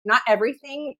Not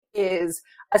everything is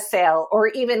a sale or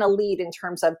even a lead in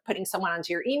terms of putting someone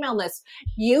onto your email list.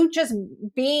 You just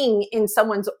being in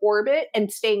someone's orbit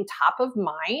and staying top of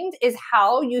mind is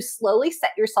how you slowly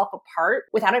set yourself apart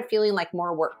without it feeling like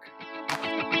more work.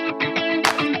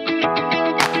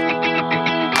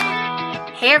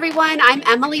 Hey everyone, I'm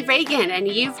Emily Reagan, and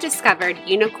you've discovered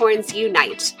Unicorns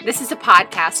Unite. This is a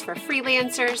podcast for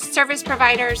freelancers, service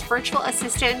providers, virtual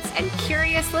assistants, and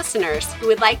curious listeners who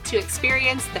would like to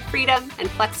experience the freedom and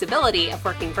flexibility of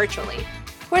working virtually.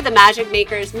 We're the magic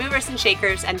makers, movers and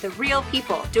shakers, and the real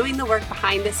people doing the work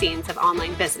behind the scenes of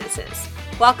online businesses.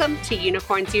 Welcome to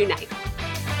Unicorns Unite.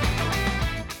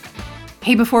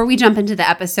 Hey, before we jump into the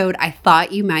episode, I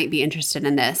thought you might be interested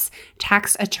in this.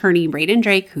 Tax attorney Braden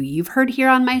Drake, who you've heard here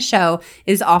on my show,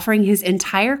 is offering his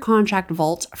entire contract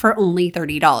vault for only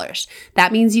 $30.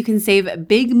 That means you can save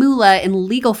big moolah in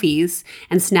legal fees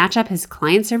and snatch up his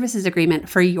client services agreement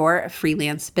for your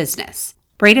freelance business.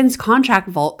 Braden's contract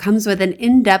vault comes with an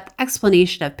in-depth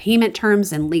explanation of payment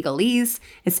terms and legalese.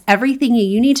 It's everything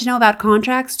you need to know about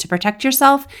contracts to protect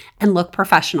yourself and look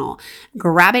professional.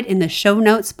 Grab it in the show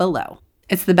notes below.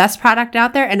 It's the best product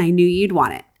out there, and I knew you'd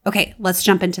want it. Okay, let's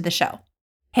jump into the show.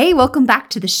 Hey, welcome back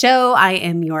to the show. I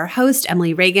am your host,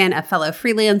 Emily Reagan, a fellow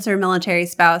freelancer military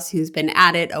spouse who's been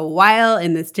at it a while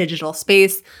in this digital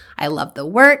space. I love the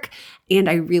work, and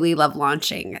I really love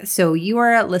launching. So you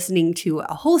are listening to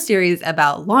a whole series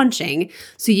about launching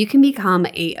so you can become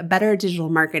a better digital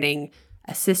marketing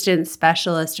assistant,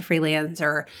 specialist,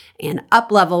 freelancer, and up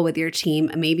level with your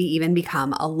team, maybe even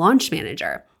become a launch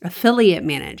manager, affiliate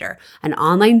manager, an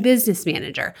online business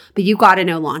manager, but you got to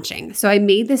know launching. So I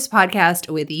made this podcast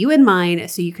with you in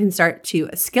mind so you can start to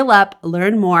skill up,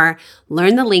 learn more,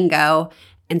 learn the lingo,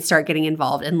 and start getting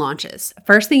involved in launches.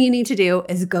 First thing you need to do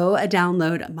is go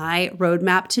download my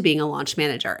roadmap to being a launch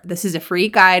manager. This is a free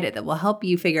guide that will help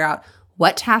you figure out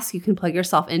what tasks you can plug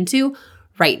yourself into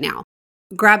right now.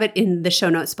 Grab it in the show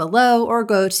notes below or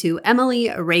go to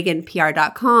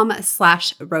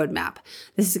emilyreaganpr.com/roadmap.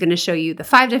 This is going to show you the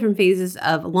 5 different phases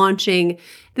of launching.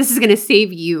 This is going to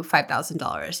save you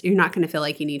 $5,000. You're not going to feel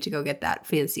like you need to go get that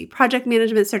fancy project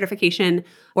management certification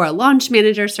or a launch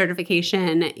manager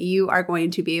certification. You are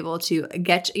going to be able to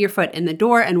get your foot in the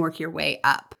door and work your way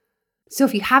up. So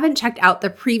if you haven't checked out the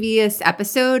previous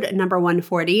episode, number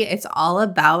 140, it's all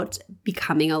about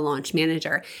becoming a launch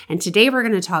manager. And today we're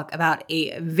going to talk about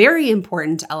a very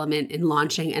important element in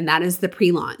launching, and that is the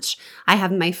pre-launch. I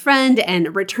have my friend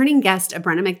and returning guest,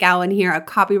 Brenna McGowan here, a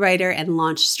copywriter and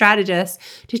launch strategist,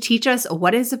 to teach us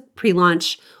what is a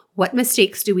pre-launch, what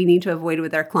mistakes do we need to avoid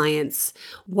with our clients?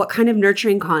 What kind of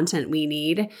nurturing content we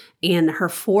need? And her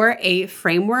 4A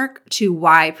framework to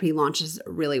why pre-launches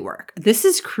really work. This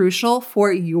is crucial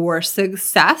for your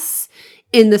success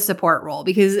in the support role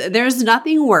because there's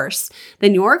nothing worse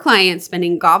than your client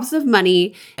spending gobs of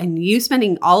money and you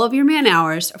spending all of your man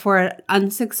hours for an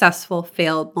unsuccessful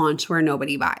failed launch where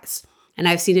nobody buys. And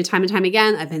I've seen it time and time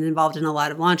again. I've been involved in a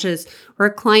lot of launches where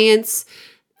clients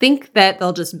think that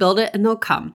they'll just build it and they'll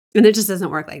come. And it just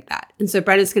doesn't work like that. And so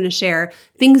Brenna's going to share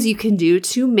things you can do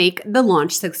to make the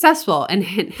launch successful. And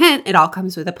hint, hint, it all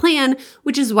comes with a plan,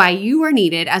 which is why you are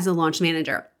needed as a launch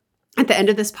manager. At the end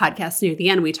of this podcast, near the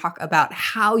end, we talk about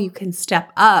how you can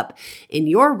step up in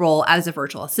your role as a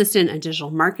virtual assistant, a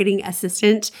digital marketing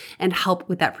assistant, and help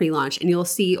with that pre-launch. And you'll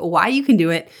see why you can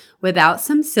do it without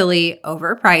some silly,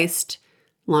 overpriced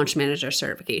launch manager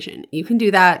certification. You can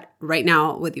do that right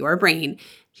now with your brain.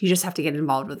 You just have to get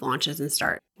involved with launches and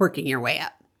start working your way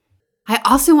up. I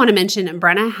also want to mention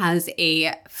Brenna has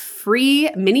a free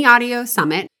mini audio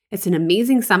summit. It's an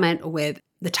amazing summit with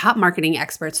the top marketing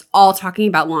experts all talking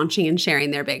about launching and sharing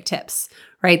their big tips,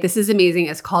 right? This is amazing.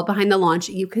 It's called Behind the Launch.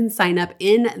 You can sign up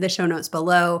in the show notes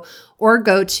below or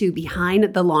go to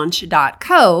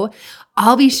behindthelaunch.co.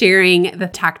 I'll be sharing the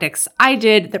tactics I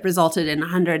did that resulted in a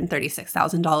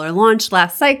 $136,000 launch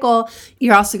last cycle.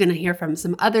 You're also going to hear from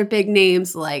some other big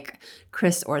names like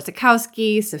Chris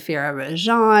Orzechowski, Safira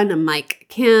Rajan, Mike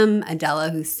Kim, Adela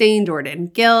Hussein, Jordan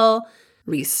Gill,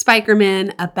 Reese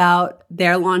Spikerman about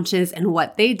their launches and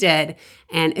what they did.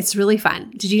 And it's really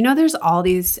fun. Did you know there's all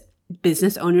these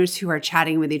business owners who are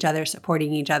chatting with each other,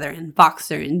 supporting each other in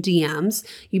Voxer and DMs?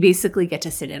 You basically get to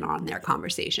sit in on their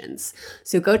conversations.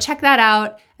 So go check that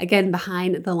out. Again,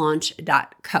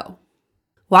 behindthelaunch.co.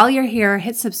 While you're here,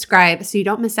 hit subscribe so you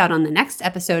don't miss out on the next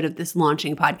episode of this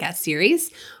launching podcast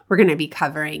series. We're going to be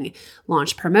covering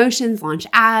launch promotions, launch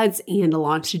ads, and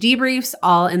launch debriefs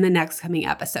all in the next coming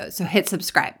episodes. So hit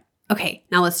subscribe. Okay,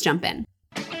 now let's jump in.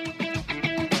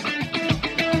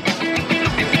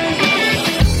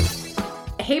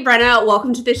 Hey, Brenna,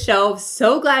 welcome to the show.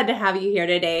 So glad to have you here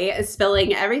today,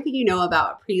 spilling everything you know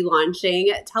about pre-launching.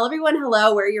 Tell everyone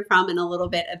hello, where you're from, and a little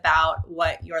bit about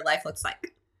what your life looks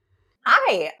like.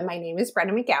 Hi, my name is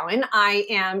Brenna McGowan. I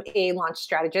am a launch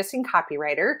strategist and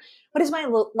copywriter. What does my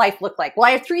life look like? Well,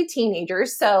 I have 3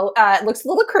 teenagers, so it looks a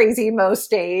little crazy most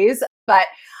days, but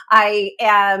I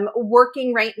am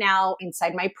working right now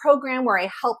inside my program where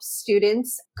I help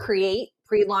students create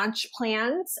pre-launch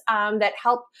plans that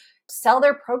help sell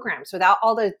their programs without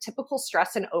all the typical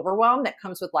stress and overwhelm that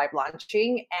comes with live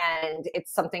launching. And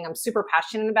it's something I'm super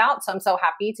passionate about. So I'm so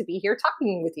happy to be here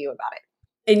talking with you about it.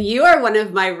 And you are one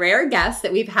of my rare guests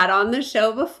that we've had on the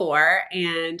show before.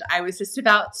 And I was just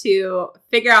about to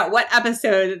figure out what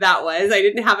episode that was. I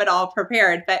didn't have it all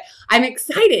prepared, but I'm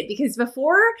excited because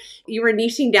before you were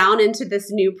niching down into this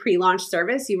new pre-launch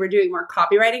service, you were doing more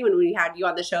copywriting when we had you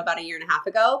on the show about 1.5 years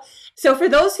ago. So for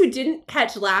those who didn't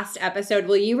catch last episode,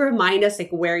 will you remind us like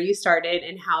where you started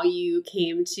and how you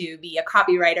came to be a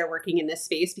copywriter working in this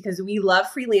space? Because we love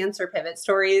freelancer pivot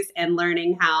stories and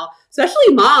learning how,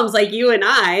 especially moms like you and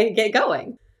I, get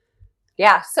going.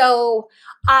 Yeah. So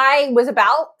it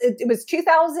was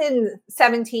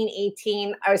 2017,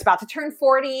 18. I was about to turn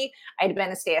 40. I had been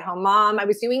a stay-at-home mom. I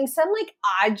was doing some like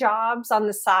odd jobs on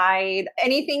the side,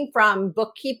 anything from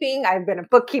bookkeeping. I've been a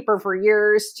bookkeeper for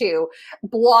years to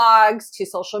blogs to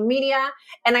social media.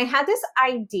 And I had this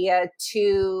idea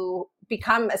to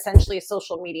become essentially a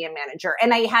social media manager.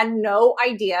 And I had no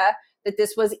idea that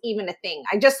this was even a thing.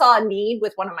 I just saw a need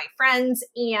with one of my friends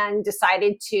and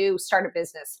decided to start a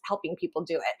business helping people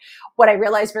do it. What I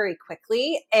realized very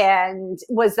quickly and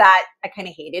was that I kind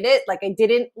of hated it. Like I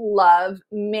didn't love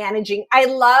managing. I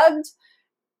loved,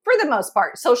 for the most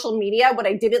part, social media. What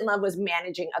I didn't love was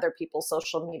managing other people's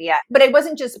social media. But I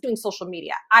wasn't just doing social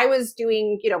media. I was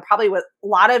doing, probably what a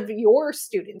lot of your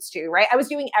students do, right? I was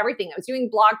doing everything. I was doing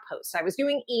blog posts. I was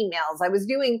doing emails. I was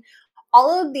doing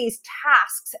all of these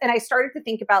tasks. And I started to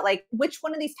think about like, which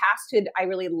one of these tasks did I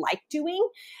really like doing?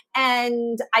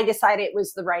 And I decided it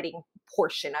was the writing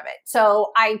portion of it.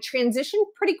 So I transitioned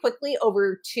pretty quickly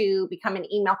over to become an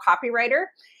email copywriter,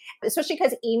 especially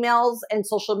because emails and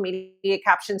social media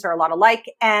captions are a lot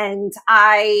alike. And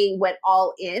I went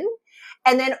all in.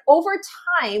 And then over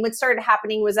time, what started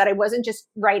happening was that I wasn't just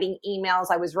writing emails.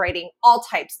 I was writing all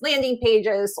types, landing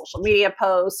pages, social media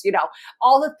posts,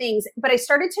 all the things. But I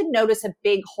started to notice a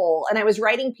big hole, and I was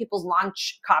writing people's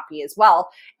launch copy as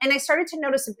well. And I started to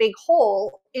notice a big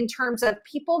hole in terms of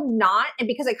people and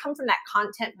because I come from that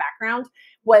content background,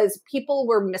 was people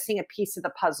were missing a piece of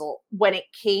the puzzle when it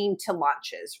came to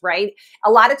launches, right?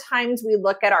 A lot of times we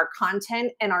look at our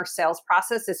content and our sales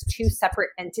process as 2 separate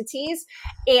entities,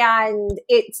 and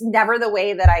it's never the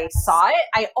way that I saw it.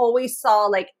 I always saw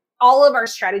like all of our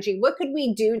strategy. What could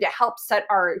we do to help set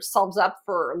ourselves up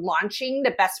for launching the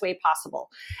best way possible?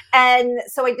 And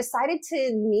so I decided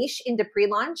to niche into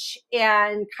pre-launch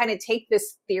and kind of take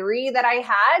this theory that I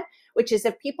had, which is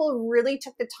if people really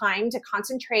took the time to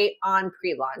concentrate on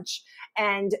pre-launch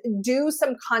and do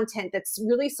some content that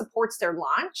really supports their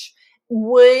launch,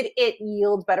 would it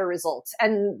yield better results?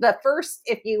 And the first,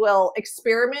 if you will,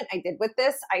 experiment I did with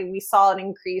this, we saw an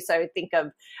increase, I would think of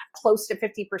close to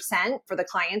 50% for the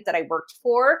client that I worked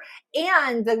for.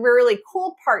 And the really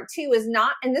cool part too is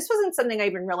and this wasn't something I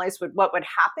even realized what would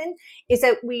happen, is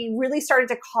that we really started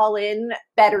to call in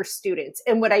better students.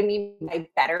 And what I mean by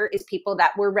better is people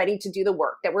that were ready to do the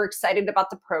work, that were excited about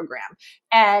the program.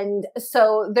 And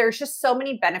so there's just so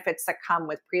many benefits that come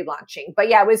with pre-launching. But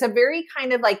yeah, it was a very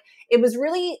kind of like, it was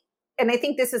really, and I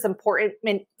think this is important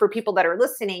for people that are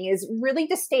listening, is really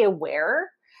to stay aware.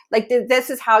 Like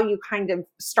this is how you kind of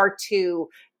start to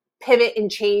pivot and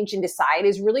change and decide,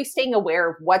 is really staying aware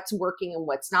of what's working and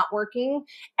what's not working,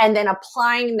 and then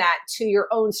applying that to your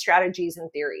own strategies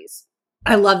and theories.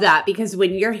 I love that, because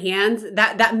when your hands,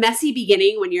 that messy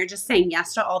beginning, when you're just saying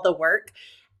yes to all the work,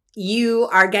 you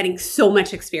are getting so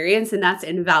much experience, and that's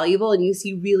invaluable, and you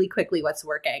see really quickly what's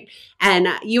working. And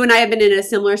you and I have been in a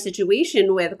similar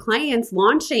situation with clients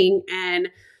launching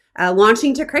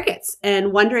to crickets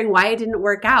and wondering why it didn't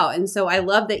work out. And so I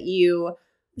love that you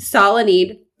saw a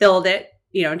need, filled it,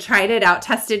 tried it out,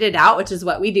 tested it out, which is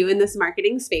what we do in this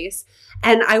marketing space.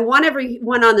 And I want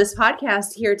everyone on this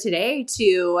podcast here today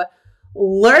to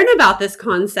learn about this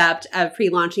concept of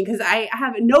pre-launching, because I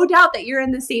have no doubt that you're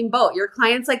in the same boat. Your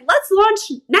client's like, let's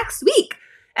launch next week.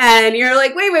 And you're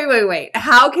like, wait.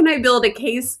 How can I build a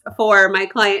case for my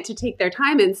client to take their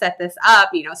time and set this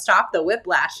up, stop the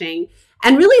whiplashing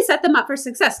and really set them up for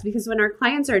success? Because when our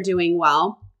clients are doing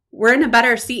well, we're in a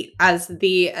better seat as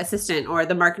the assistant or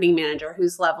the marketing manager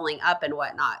who's leveling up and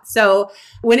whatnot. So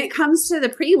when it comes to the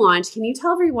pre-launch, can you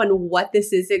tell everyone what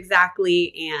this is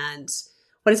exactly and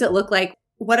what does it look like?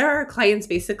 What are our clients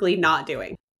basically not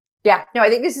doing? Yeah, no, I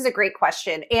think this is a great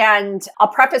question. And I'll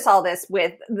preface all this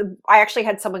with I actually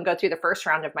had someone go through the first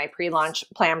round of my pre-launch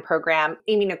plan program,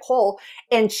 Amy Nicole,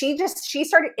 and she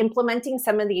started implementing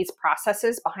some of these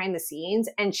processes behind the scenes,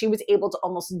 and she was able to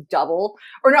almost double,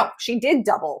 or no, she did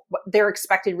double their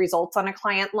expected results on a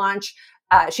client launch.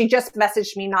 She just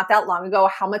messaged me not that long ago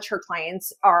how much her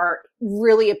clients are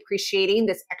really appreciating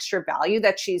this extra value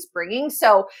that she's bringing.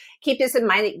 So keep this in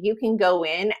mind that you can go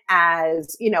in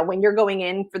as, when you're going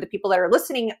in for the people that are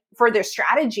listening for their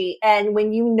strategy. And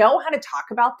when you know how to talk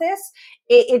about this,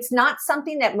 it's not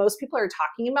something that most people are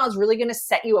talking about is really going to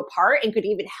set you apart and could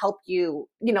even help you,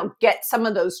 get some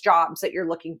of those jobs that you're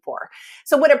looking for.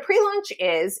 So what a pre-launch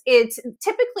is, it's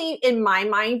typically, in my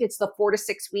mind, it's the 4 to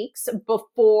 6 weeks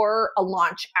before a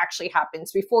launch actually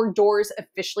happens, before doors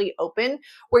officially open,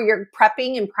 where you're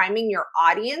prepping and priming your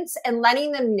audience and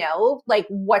letting them know like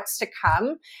what's to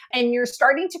come. And you're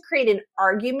starting to create an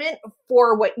argument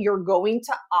for what you're going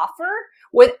to offer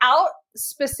without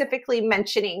specifically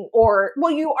mentioning,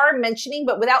 you are mentioning,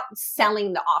 but without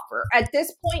selling the offer. At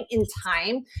this point in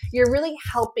time, you're really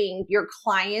helping your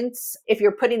clients. If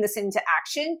you're putting this into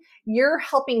action, you're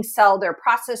helping sell their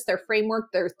process, their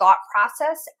framework, their thought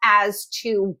process as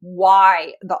to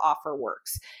why the offer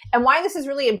works. And why this is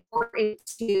really important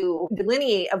to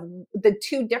delineate of the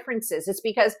two differences is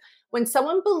because when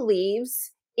someone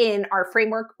believes in our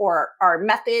framework or our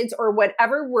methods or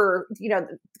whatever we're,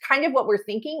 kind of what we're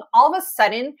thinking, all of a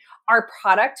sudden our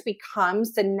product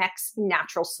becomes the next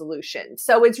natural solution.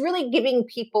 So it's really giving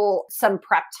people some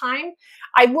prep time.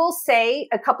 I will say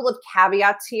a couple of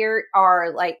caveats here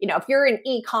are like, if you're an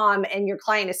e-com and your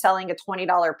client is selling a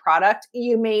 $20 product,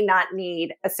 you may not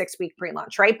need a 6-week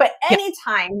pre-launch, right? But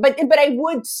anytime, but I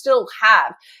would still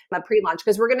have a pre-launch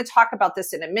because we're going to talk about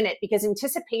this in a minute because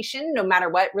anticipation, no matter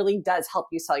what, really does help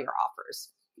you sell your offers.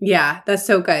 Yeah, that's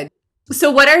so good. So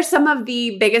what are some of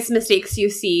the biggest mistakes you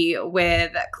see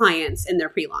with clients in their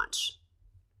pre-launch?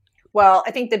 Well,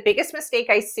 I think the biggest mistake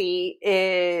I see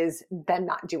is them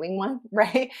not doing one,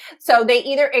 right? So they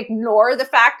either ignore the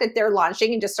fact that they're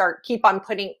launching and just keep on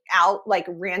putting out like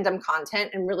random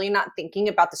content and really not thinking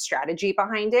about the strategy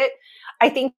behind it. I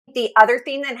think the other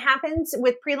thing that happens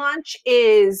with pre-launch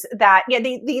is that,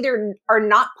 they either are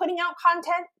not putting out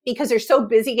content because they're so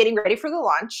busy getting ready for the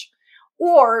launch,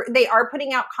 or they are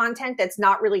putting out content that's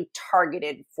not really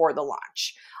targeted for the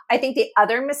launch. I think the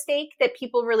other mistake that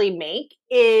people really make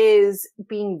is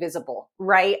being visible,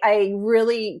 right?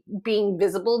 Being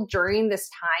visible during this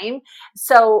time.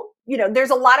 So, there's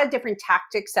a lot of different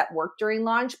tactics that work during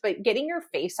launch, but getting your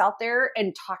face out there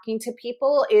and talking to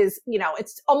people is,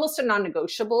 it's almost a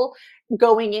non-negotiable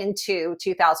going into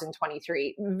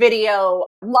 2023. Video,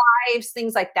 lives,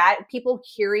 things like that. People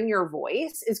hearing your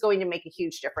voice is going to make a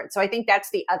huge difference. So I think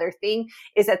that's the other thing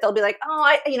is that they'll be like, oh,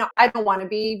 I don't want to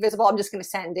be visible. I'm just going to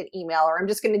send an email or I'm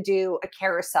just going to do a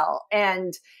carousel.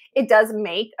 And it does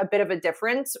make a bit of a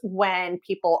difference when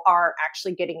people are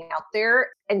actually getting out there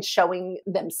and showing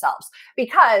themselves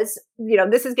because,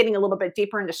 this is getting a little bit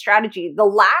deeper into strategy. The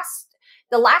last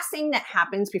thing that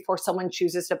happens before someone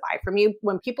chooses to buy from you,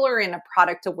 when people are in a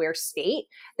product aware state,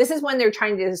 this is when they're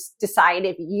trying to decide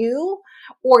if you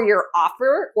or your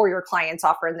offer or your client's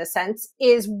offer in this sense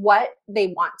is what they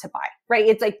want to buy, right?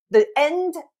 It's like the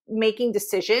end making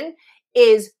decision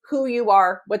is who you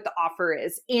are, what the offer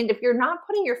is. And if you're not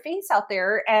putting your face out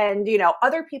there and,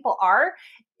 other people are,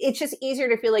 it's just easier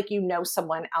to feel like you know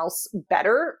someone else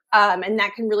better. And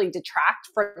that can really detract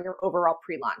from your overall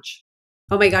pre-launch.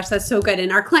 Oh my gosh, that's so good.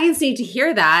 And our clients need to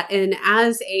hear that. And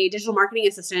as a digital marketing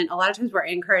assistant, a lot of times we're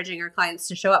encouraging our clients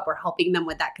to show up. We're helping them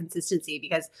with that consistency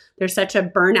because there's such a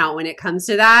burnout when it comes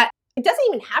to that. It doesn't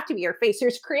even have to be your face.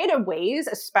 There's creative ways,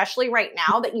 especially right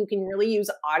now, that you can really use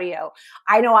audio.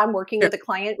 I know I'm working with a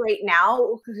client right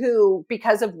now who,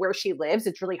 because of where she lives,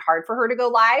 it's really hard for her to go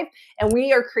live. And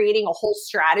we are creating a whole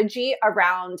strategy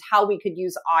around how we could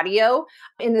use audio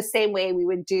in the same way we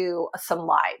would do some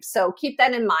live. So keep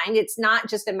that in mind. It's not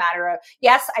just a matter of,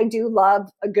 yes, I do love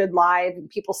a good live and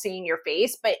people seeing your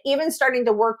face, but even starting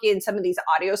to work in some of these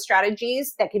audio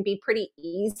strategies that can be pretty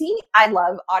easy. I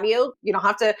love audio. You don't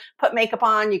have to put makeup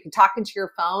on, you can talk into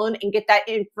your phone and get that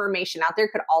information out there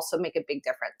could also make a big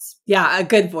difference. Yeah, a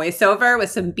good voiceover with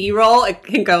some B-roll, it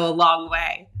can go a long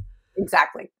way.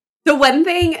 Exactly. So one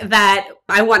thing that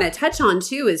I want to touch on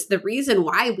too is the reason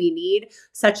why we need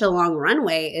such a long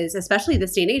runway is, especially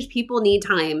this day and age, people need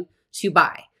time to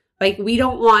buy. Like, we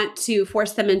don't want to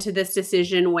force them into this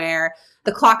decision where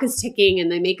the clock is ticking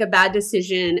and they make a bad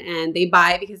decision and they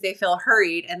buy because they feel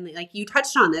hurried. And like you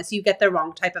touched on this, you get the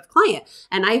wrong type of client.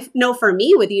 And I know for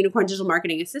me with the Unicorn Digital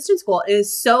Marketing Assistant School, it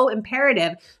is so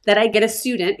imperative that I get a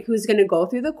student who's going to go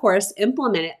through the course,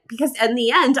 implement it, because in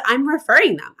the end, I'm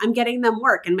referring them. I'm getting them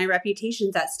work and my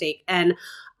reputation's at stake. And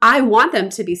I want them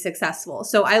to be successful.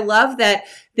 So I love that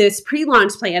this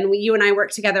pre-launch plan, you and I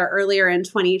worked together earlier in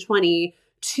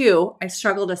 2022. I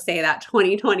struggle to say that,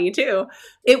 2022.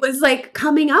 It was like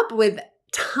coming up with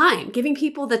time, giving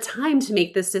people the time to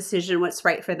make this decision, what's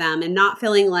right for them, and not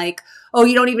feeling like, oh,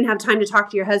 you don't even have time to talk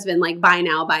to your husband, like buy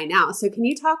now, buy now. So can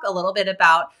you talk a little bit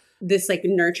about this like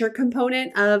nurture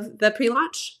component of the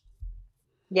pre-launch?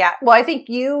 Yeah, well, I think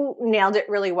you nailed it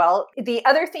really well. The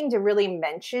other thing to really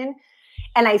mention,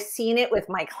 and I've seen it with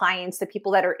my clients, the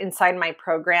people that are inside my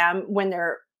program, when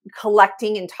they're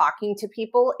collecting and talking to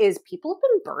people, is people have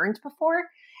been burned before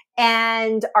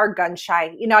and are gun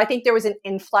shy. I think there was an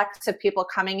influx of people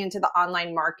coming into the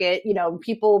online market.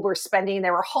 People were spending,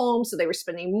 they were home, so they were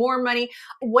spending more money.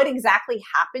 What exactly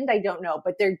happened, I don't know,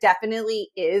 but there definitely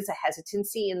is a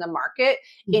hesitancy in the market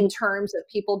in terms of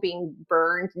people being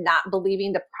burned, not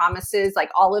believing the promises, like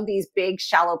all of these big,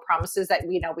 shallow promises that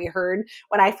we heard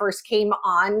when I first came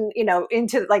on,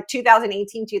 into like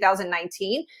 2018,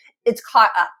 2019. It's caught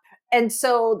up. And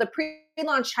so the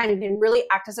pre-launch time can really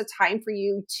act as a time for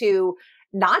you to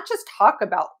not just talk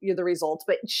about the results,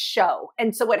 but show.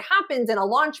 And so what happens in a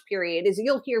launch period is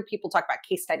you'll hear people talk about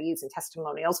case studies and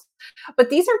testimonials, but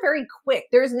these are very quick.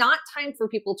 There's not time for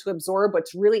people to absorb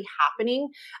what's really happening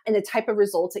and the type of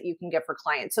results that you can get for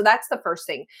clients. So that's the first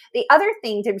thing. The other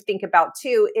thing to think about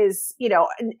too is,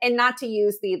 and not to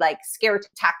use the like scare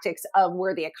tactics of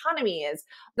where the economy is.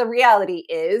 The reality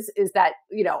is that,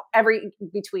 every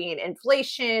between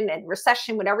inflation and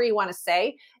recession, whatever you want to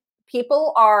say,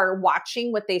 people are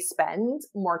watching what they spend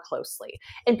more closely.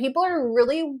 And people are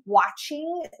really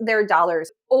watching their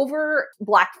dollars. Over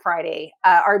Black Friday,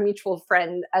 our mutual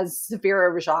friend,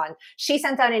 Zavira Rajan, she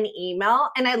sent out an email.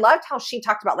 And I loved how she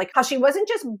talked about like how she wasn't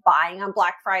just buying on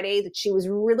Black Friday, that she was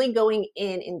really going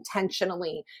in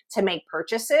intentionally to make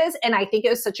purchases. And I think it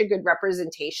was such a good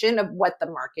representation of what the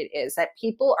market is, that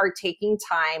people are taking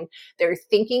time. They're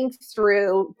thinking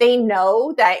through, they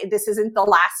know that this isn't the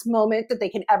last moment that they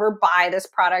can ever buy this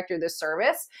product or this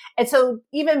service. And so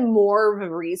even more of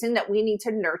a reason that we need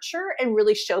to nurture and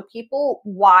really show people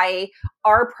why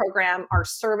our program, our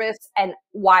service, and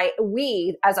why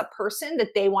we as a person that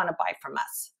they want to buy from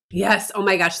us. Yes. Oh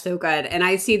my gosh, so good. And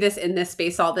I see this in this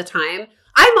space all the time.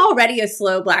 I'm already a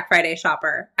slow Black Friday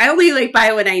shopper. I only like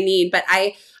buy what I need, but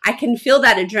I can feel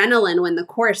that adrenaline when the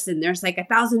course and there's like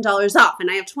 $1,000 off and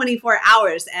I have 24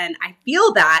 hours and I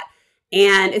feel that.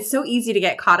 And it's so easy to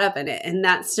get caught up in it. And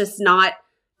that's just not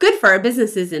good for our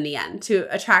businesses in the end, to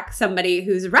attract somebody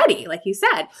who's ready, like you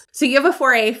said. So you have a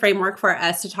 4A framework for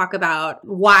us to talk about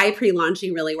why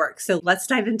pre-launching really works. So let's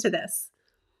dive into this.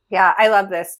 Yeah, I love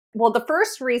this. Well, the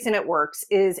first reason it works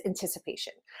is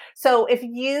anticipation. So if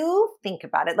you think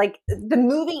about it, like the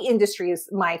movie industry is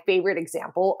my favorite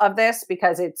example of this,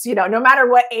 because it's, no matter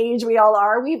what age we all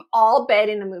are, we've all been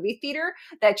in a movie theater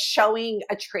that's showing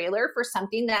a trailer for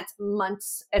something that's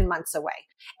months and months away.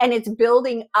 And it's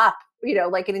building up,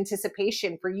 like an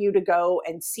anticipation for you to go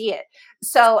and see it.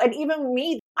 So, and even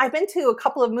me, I've been to a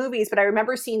couple of movies, but I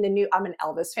remember seeing I'm an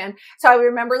Elvis fan. So I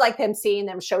remember like them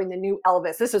showing the new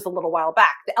Elvis. This was a little while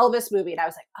back, the Elvis movie. And I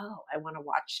was like, oh, I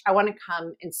want to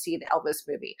come and see the Elvis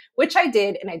movie, which I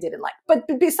did. And I didn't like, but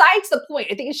besides the point,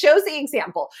 I think it shows the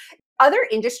example. Other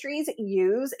industries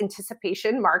use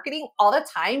anticipation marketing all the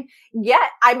time.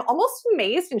 Yet I'm almost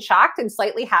amazed and shocked and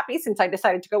slightly happy, since I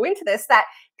decided to go into this, that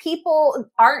people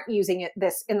aren't using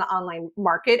this in the online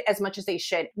market as much as they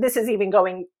should. This is even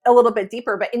going a little bit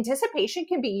deeper, but anticipation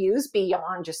can be used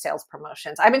beyond just sales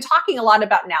promotions. I've been talking a lot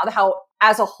about now how,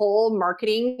 as a whole,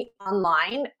 marketing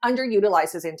online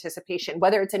underutilizes anticipation,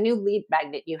 whether it's a new lead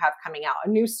magnet you have coming out, a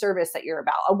new service that you're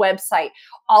about, a website,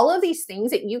 all of these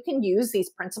things that you can use these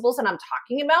principles that I'm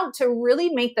talking about to really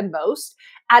make the most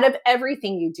out of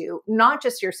everything you do, not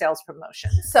just your sales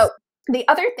promotion. So the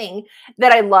other thing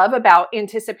that I love about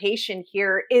anticipation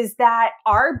here is that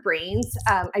our brains,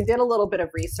 I did a little bit of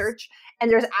research, and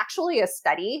there's actually a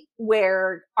study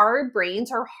where our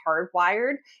brains are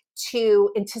hardwired to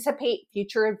anticipate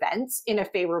future events in a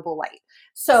favorable light.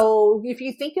 So if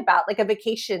you think about like a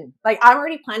vacation, like I'm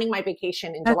already planning my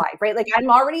vacation in July, right? Like I'm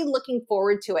already looking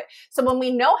forward to it. So when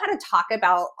we know how to talk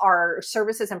about our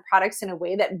services and products in a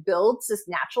way that builds this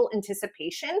natural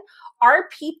anticipation, our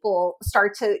people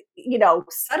start to,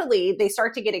 subtly they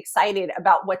start to get excited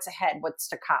about what's ahead, what's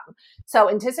to come. So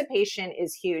anticipation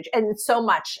is huge. And so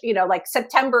much, like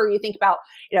September, you think about,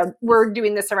 we're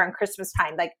doing this around Christmas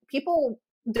time. Like people,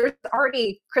 there's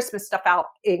already Christmas stuff out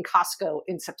in Costco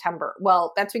in September.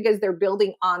 Well, that's because they're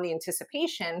building on the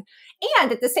anticipation.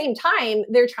 And at the same time,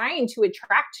 they're trying to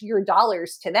attract your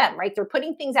dollars to them, right? They're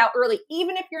putting things out early,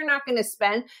 even if you're not going to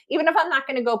spend, even if I'm not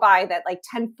going to go buy that like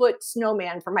 10-foot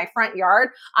snowman for my front yard,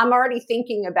 I'm already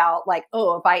thinking about like,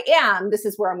 oh, if I am, this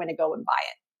is where I'm going to go and buy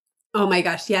it. Oh my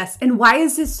gosh, yes. And why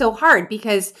is this so hard?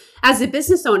 Because as a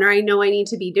business owner, I know I need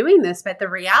to be doing this, but the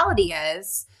reality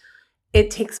is it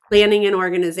takes planning and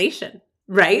organization,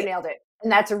 right? You nailed it.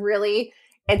 And it's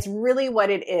really what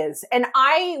it is. And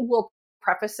I will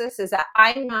preface this is that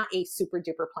I'm not a super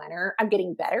duper planner. I'm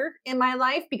getting better in my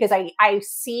life because I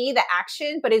see the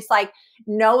action, but it's like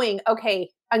knowing, okay,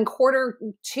 on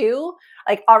Q2,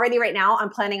 like already right now, I'm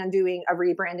planning on doing a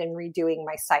rebrand and redoing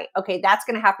my site. Okay, that's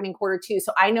going to happen in Q2.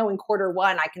 So I know in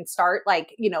Q1, I can start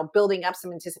like, building up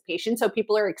some anticipation. So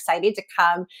people are excited to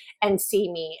come and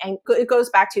see me. And it goes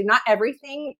back to not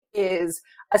everything is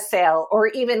a sale or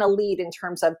even a lead in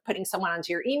terms of putting someone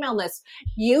onto your email list.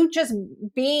 You just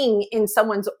being in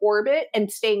someone's orbit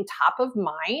and staying top of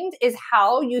mind is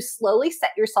how you slowly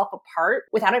set yourself apart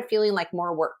without it feeling like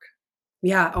more work.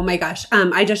 Yeah. Oh my gosh.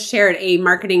 I just shared a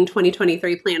marketing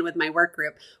 2023 plan with my work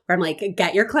group where I'm like,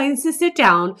 get your clients to sit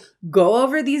down, go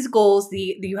over these goals.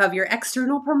 You have your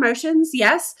external promotions.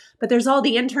 Yes. But there's all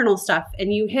the internal stuff.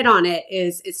 And you hit on it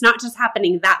is it's not just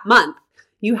happening that month.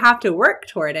 You have to work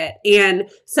toward it. And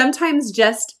sometimes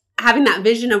just having that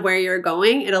vision of where you're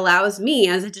going, it allows me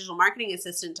as a digital marketing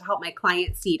assistant to help my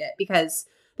clients see it because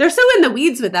they're so in the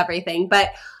weeds with everything. But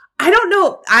I don't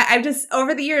know. I've just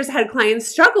over the years had clients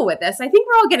struggle with this. I think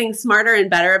we're all getting smarter and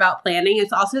better about planning.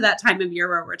 It's also that time of year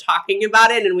where we're talking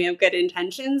about it and we have good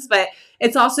intentions, but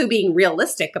it's also being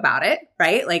realistic about it,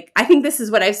 right? Like I think this is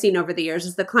what I've seen over the years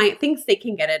is the client thinks they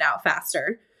can get it out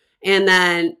faster. And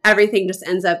then everything just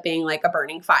ends up being like a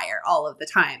burning fire all of the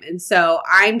time. And so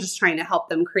I'm just trying to help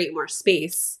them create more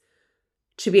space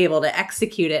to be able to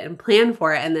execute it and plan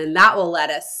for it. And then that will let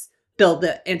us build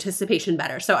the anticipation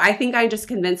better. So I think I just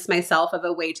convinced myself of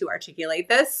a way to articulate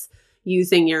this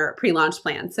using your pre-launch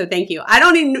plan. So thank you. I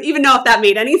don't even know if that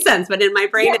made any sense, but in my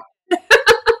brain,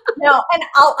 No, and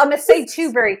I'm going to say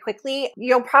too very quickly,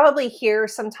 you'll probably hear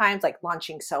sometimes like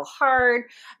launching so hard,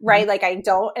 right? Like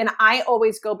I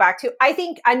always go back to, I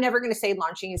think I'm never going to say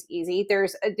launching is easy.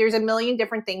 There's a million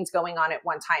different things going on at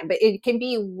one time, but it can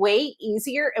be way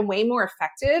easier and way more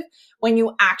effective when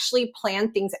you actually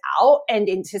plan things out and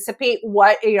anticipate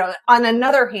what, on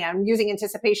another hand, using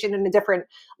anticipation in a different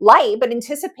light, but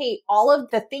anticipate all of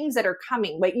the things that are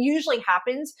coming. What usually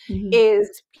happens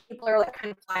is people are like kind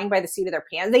of flying by the seat of their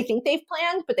pants. They think they've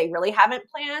planned, but they really haven't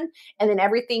planned. And then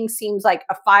everything seems like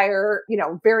a fire,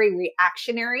 very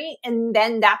reactionary. And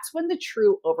then that's when the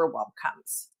true overwhelm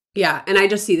comes. Yeah. And I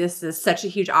just see this as such a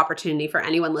huge opportunity for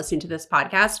anyone listening to this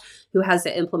podcast who has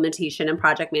the implementation and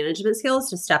project management skills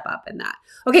to step up in that.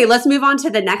 Okay, let's move on to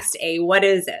the next A. What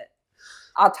is it?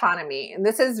 Autonomy. And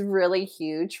this is really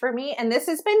huge for me. And this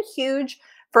has been huge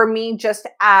for me just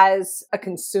as a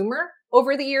consumer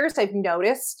over the years. I've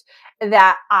noticed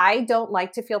that I don't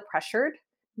like to feel pressured.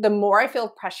 The more I feel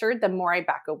pressured, the more I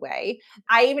back away.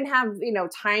 I even have,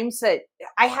 times that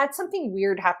I had something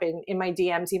weird happen in my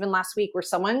DMs even last week where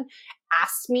someone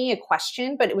asked me a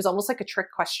question, but it was almost like a trick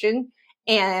question.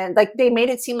 And like they made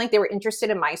it seem like they were interested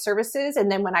in my services.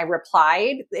 And then when I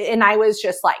replied, and I was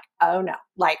just like, oh no,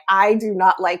 like I do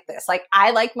not like this. Like I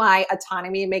like my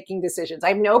autonomy in making decisions. I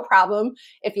have no problem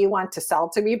if you want to sell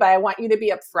to me, but I want you to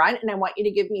be upfront and I want you to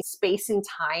give me space and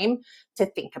time to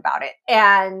think about it.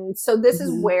 And so this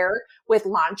is where with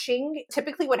launching,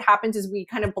 typically what happens is we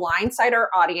kind of blindside our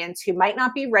audience who might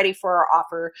not be ready for our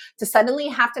offer to suddenly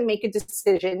have to make a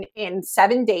decision in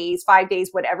 7 days, 5 days,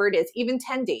 whatever it is, even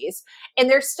 10 days. And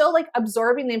they're still like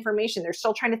absorbing the information. They're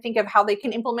still trying to think of how they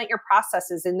can implement your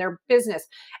processes in their business.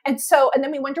 And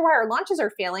then we wonder why our launches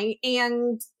are failing.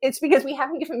 And it's because we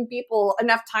haven't given people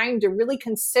enough time to really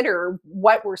consider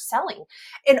what we're selling.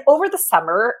 And over the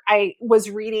summer, I was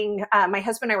reading, my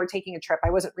husband and I were taking a trip.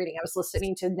 I wasn't reading. I was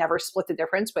listening to Never Split the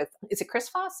Difference with, is it Chris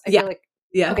Voss? I feel like.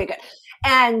 Yeah. Okay, good.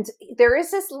 And there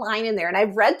is this line in there, and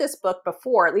I've read this book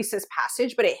before, at least this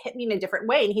passage, but it hit me in a different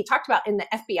way. And he talked about in the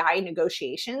FBI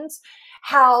negotiations,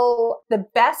 how the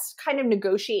best kind of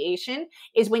negotiation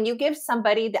is when you give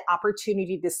somebody the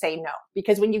opportunity to say no.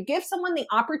 Because when you give someone the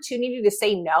opportunity to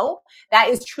say no, that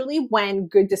is truly when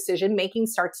good decision making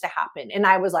starts to happen. And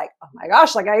I was like, oh my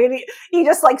gosh, like he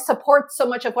just like supports so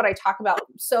much of what I talk about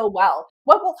so well.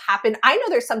 What will happen? I know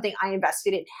there's something I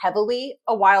invested in heavily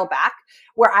a while back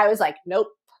where I was like, nope,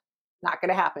 not going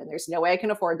to happen. There's no way I can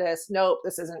afford this. Nope,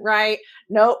 this isn't right.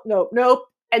 Nope, nope, nope.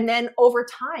 And then over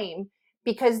time,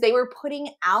 because they were putting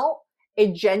out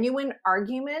a genuine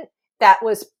argument that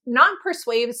was not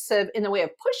persuasive in the way of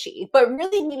pushy, but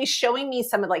really maybe showing me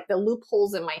some of like the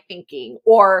loopholes in my thinking,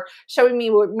 or showing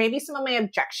me maybe some of my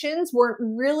objections weren't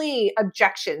really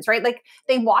objections, right? Like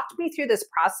they walked me through this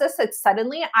process that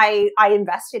suddenly I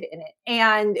invested in it,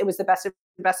 and it was the best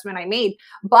investment I made,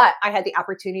 but I had the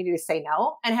opportunity to say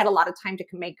no and had a lot of time to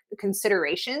make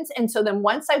considerations. And so then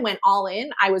once I went all in,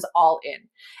 I was all in.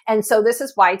 And so this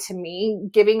is why, to me,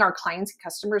 giving our clients and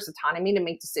customers autonomy to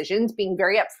make decisions, being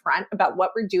very upfront about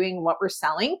what we're doing and what we're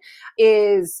selling,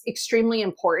 is extremely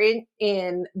important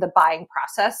in the buying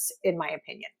process, in my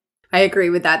opinion. I agree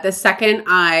with that. The second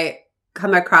I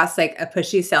come across like a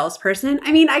pushy salesperson,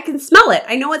 I mean, I can smell it.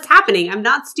 I know what's happening. I'm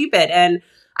not stupid. And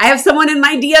I have someone in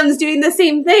my DMs doing the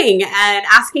same thing and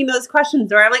asking those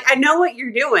questions, or I'm like, I know what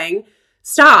you're doing.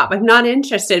 Stop. I'm not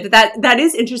interested. But that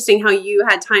is interesting how you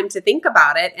had time to think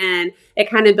about it. And it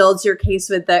kind of builds your case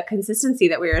with the consistency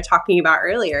that we were talking about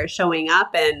earlier, showing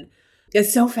up. And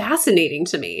it's so fascinating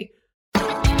to me.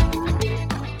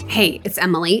 Hey, it's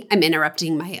Emily. I'm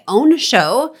interrupting my own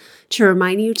show to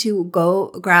remind you to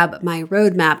go grab my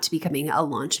roadmap to becoming a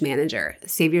launch manager.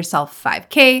 Save yourself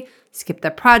 $5K. Skip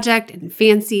the project and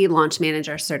fancy launch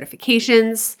manager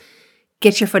certifications.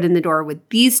 Get your foot in the door with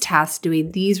these tasks,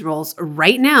 doing these roles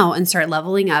right now, and start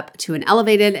leveling up to an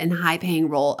elevated and high-paying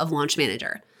role of launch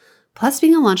manager. Plus,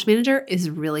 being a launch manager is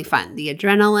really fun. The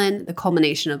adrenaline, the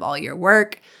culmination of all your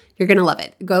work. You're going to love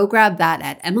it. Go grab that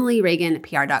at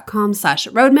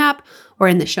emilyreaganpr.com/roadmap or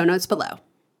in the show notes below.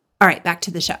 All right, back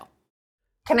to the show.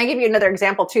 Can I give you another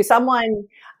example too? Someone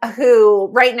who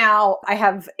right now I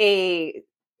have a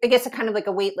kind of like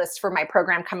a wait list for my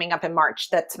program coming up in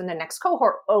March. That's when the next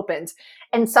cohort opens.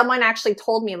 And someone actually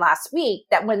told me last week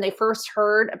that when they first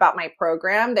heard about my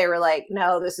program, they were like,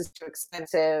 no, this is too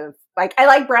expensive. Like, I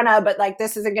like Brenna, but like,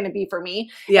 this isn't going to be for me.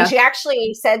 Yeah. And she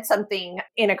actually said something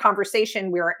in a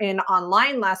conversation we were in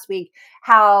online last week,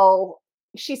 how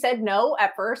she said no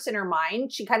at first in her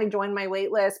mind. She kind of joined my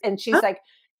wait list, and she's like,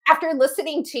 after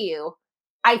listening to you,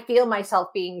 I feel myself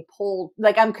being pulled,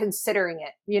 like I'm considering it,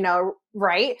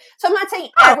 right? So I'm not saying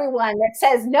everyone that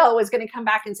says no is going to come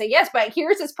back and say yes, but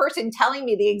here's this person telling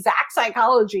me the exact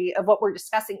psychology of what we're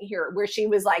discussing here, where she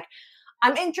was like,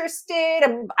 I'm interested.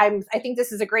 I think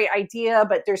this is a great idea,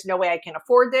 but there's no way I can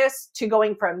afford this, to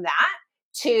going from that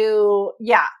to,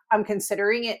 yeah, I'm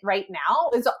considering it right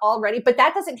now is already, but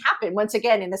that doesn't happen once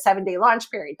again in the 7-day launch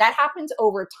period. That happens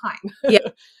over time. Yeah.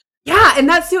 Yeah. And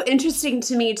that's so interesting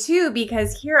to me too,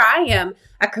 because here I am,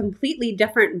 a completely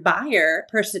different buyer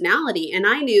personality. And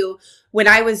I knew when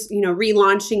I was,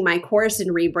 relaunching my course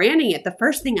and rebranding it, the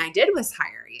first thing I did was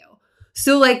hire you.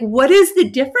 So like, what is the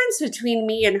difference between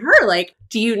me and her? Like,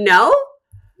 do you know?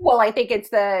 Well, I think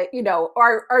it's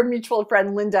our mutual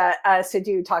friend, Linda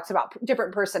Sidhu, talks about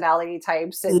different personality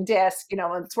types and DISC,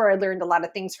 it's where I learned a lot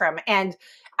of things from. And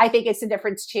I think it's the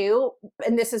difference too.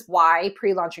 And this is why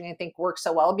pre-launching, I think, works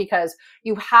so well, because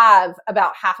you have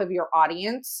about half of your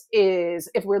audience is,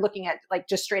 if we're looking at like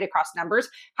just straight across numbers,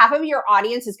 half of your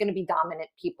audience is going to be dominant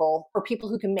people, or people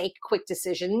who can make quick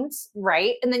decisions,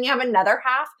 right? And then you have another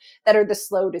half that are the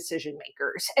slow decision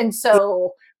makers. And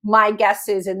so my guess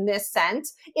is, in this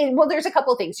sense, there's a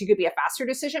couple of things. You could be a faster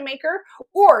decision maker,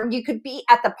 or you could be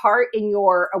at the part in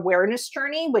your awareness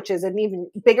journey, which is an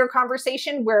even bigger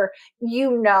conversation, where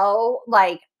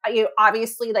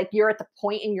obviously, like, you're at the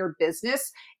point in your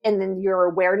business, and then your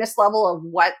awareness level of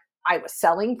what I was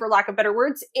selling, for lack of better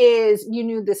words, is you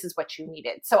knew this is what you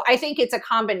needed. So I think it's a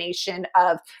combination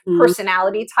of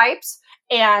personality types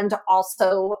and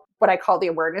also what I call the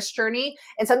awareness journey.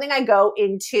 And something I go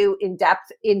into in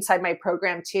depth inside my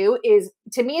program too is,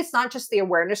 to me, it's not just the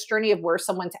awareness journey of where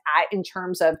someone's at in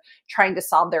terms of trying to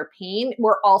solve their pain.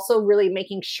 We're also really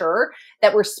making sure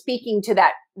that we're speaking to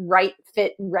that right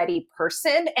fit, ready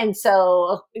person. And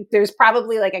so there's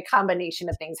probably like a combination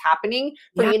of things happening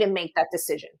for me to make that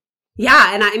decision.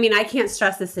 Yeah. And I can't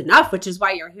stress this enough, which is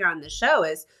why you're here on the show,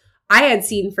 is I had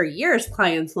seen for years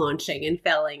clients launching and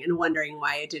failing and wondering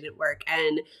why it didn't work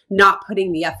and not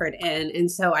putting the effort in.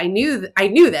 And so I knew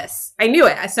this. I knew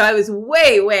it. So I was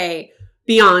way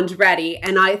beyond ready.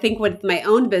 And I think with my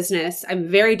own business, I'm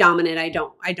very dominant. I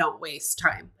don't waste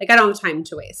time. Like I don't have time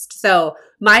to waste. So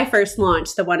my first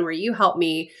launch, the one where you helped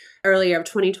me earlier of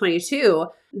 2022,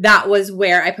 that was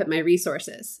where I put my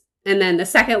resources. And then the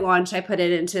second launch, I put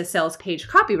it into sales page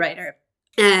copywriter.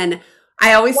 And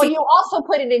I always you also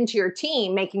put it into your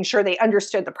team, making sure they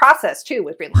understood the process too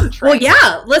with relaunch, right? Well,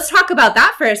 yeah, let's talk about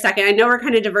that for a second. I know we're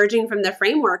kind of diverging from the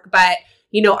framework, but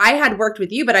I had worked with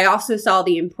you, but I also saw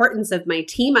the importance of my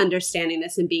team understanding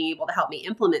this and being able to help me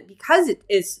implement because it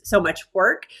is so much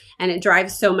work and it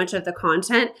drives so much of the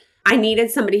content. I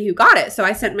needed somebody who got it. So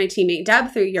I sent my teammate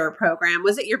Deb through your program.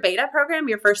 Was it your beta program,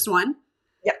 your first one?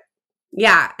 Yep.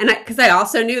 Yeah. And because I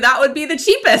also knew that would be the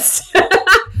cheapest.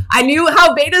 I knew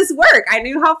how betas work. I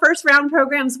knew how first round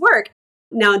programs work.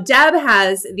 Now, Deb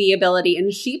has the ability,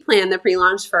 and she planned the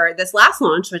pre-launch for this last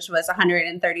launch, which was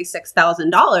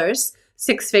 $136,000,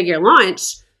 six-figure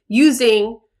launch,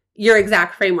 using your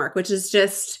exact framework, which is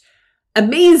just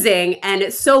amazing. And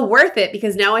it's so worth it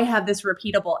because now I have this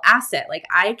repeatable asset. Like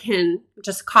I can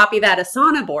just copy that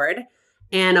Asana board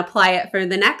and apply it for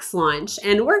the next launch.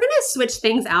 And we're going to switch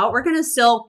things out. We're going to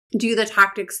still do the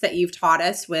tactics that you've taught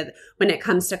us with when it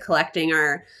comes to collecting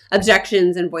our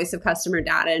objections and voice of customer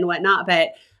data and whatnot.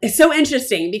 But it's so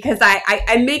interesting because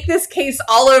I make this case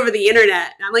all over the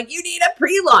internet. And I'm like, you need a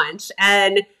pre-launch.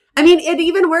 And I mean, it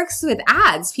even works with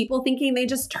ads. People thinking they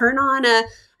just turn on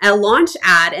a launch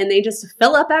ad and they just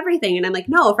fill up everything. And I'm like,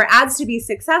 no, for ads to be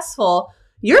successful,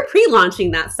 you're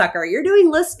pre-launching that sucker. You're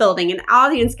doing list building and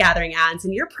audience gathering ads,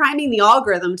 and you're priming the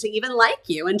algorithm to even like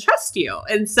you and trust you.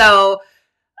 And so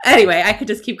anyway, I could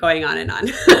just keep going on and on.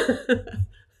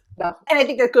 And I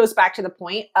think that goes back to the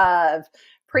point of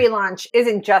pre-launch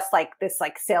isn't just like this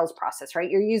like sales process, right?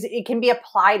 It can be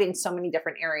applied in so many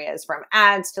different areas, from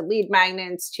ads to lead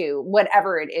magnets to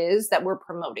whatever it is that we're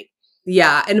promoting.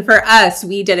 Yeah. And for us,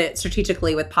 we did it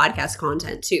strategically with podcast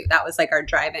content too. That was like our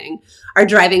driving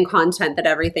content that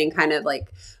everything kind of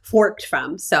like forked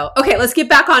from. So, okay, let's get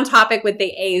back on topic with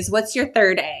the A's. What's your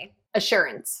third A?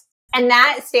 Assurance. And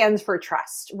that stands for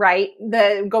trust, right?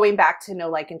 Going back to know,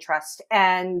 like, and trust.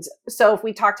 And so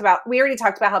we already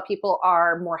talked about how people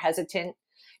are more hesitant.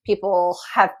 People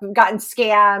have gotten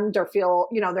scammed or feel,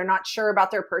 they're not sure about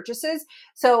their purchases.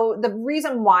 So the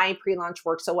reason why pre-launch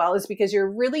works so well is because you're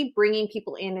really bringing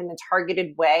people in a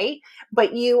targeted way,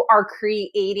 but you are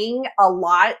creating a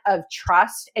lot of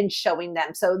trust and showing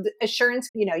them. So the assurance,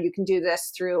 you can do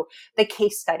this through the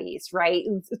case studies, right?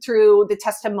 Through the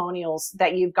testimonials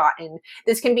that you've gotten.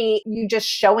 This can be you just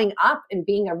showing up and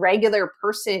being a regular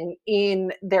person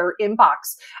in their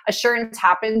inbox. Assurance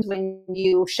happens when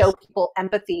you show people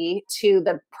empathy to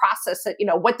the process that,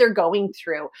 what they're going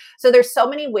through. So there's so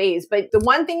many ways, but the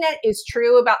one thing that is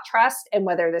true about trust, and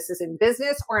whether this is in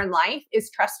business or in life, is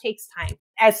trust takes time,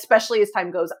 especially as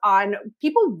time goes on.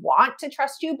 People want to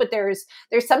trust you, but there's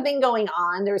something going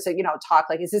on. There's a, talk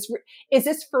like, is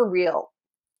this for real?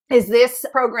 Is this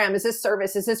program, is this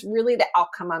service, is this really the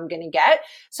outcome I'm going to get?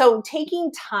 So taking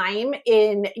time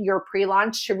in your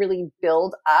pre-launch to really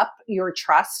build up your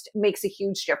trust makes a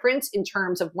huge difference in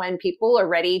terms of when people are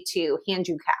ready to hand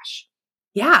you cash.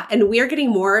 Yeah. And we're getting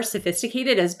more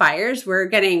sophisticated as buyers. We're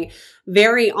getting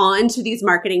very on to these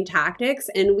marketing tactics.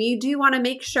 And we do want to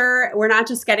make sure we're not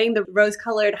just getting the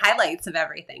rose-colored highlights of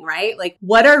everything, right? Like,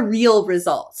 what are real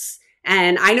results?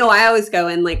 And I know I always go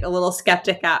in like a little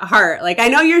skeptic at heart. Like, I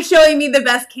know you're showing me the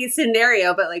best case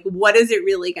scenario, but like, what is it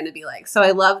really going to be like? So I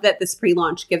love that this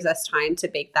pre-launch gives us time to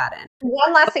bake that in.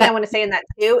 One last thing I want to say in that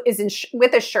too is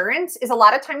with assurance is a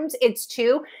lot of times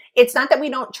it's not that we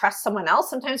don't trust someone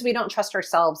else. Sometimes we don't trust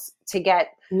ourselves to get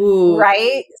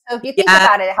right. So if you think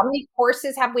about it, how many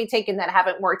courses have we taken that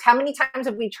haven't worked? How many times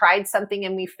have we tried something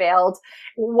and we failed?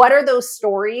 What are those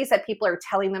stories that people are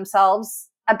telling themselves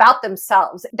about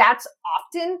themselves? That's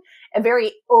often a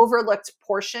very overlooked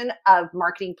portion of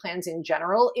marketing plans in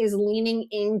general, is leaning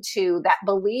into that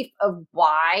belief of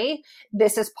why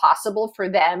this is possible for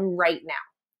them right now.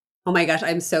 Oh my gosh,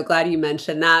 I'm so glad you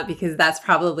mentioned that because that's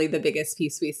probably the biggest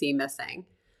piece we see missing.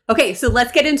 Okay, so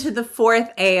let's get into the fourth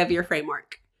A of your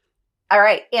framework. All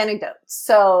right, anecdotes.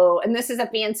 So, and this is a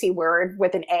fancy word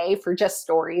with an A for just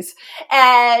stories.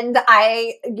 And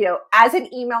I, as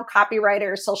an email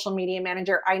copywriter, social media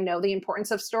manager, I know the importance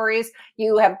of stories.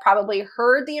 You have probably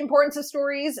heard the importance of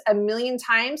stories a million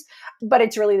times, but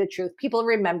it's really the truth. People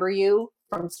remember you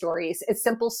from stories. It's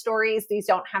simple stories. These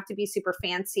don't have to be super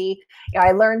fancy.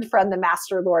 I learned from the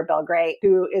master Laura Belgray,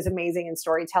 who is amazing in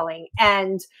storytelling.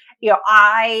 And,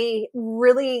 I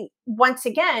really, once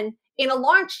again, in a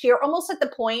launch, you're almost at the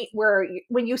point where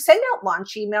when you send out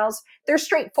launch emails, they're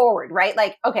straightforward, right?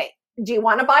 Like, okay, do you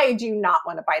want to buy or do you not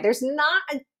want to buy? There's not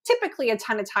typically a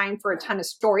ton of time for a ton of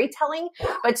storytelling,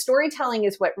 but storytelling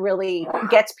is what really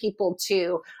gets people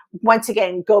to, once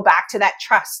again, go back to that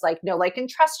trust, like know, like, and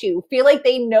trust you, feel like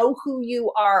they know who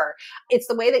you are. It's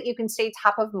the way that you can stay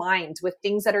top of mind with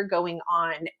things that are going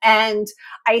on. And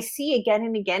I see again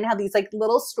and again how these like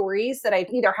little stories that I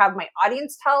either have my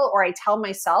audience tell or I tell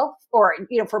myself, or,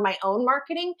 for my own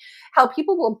marketing, how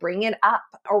people will bring it up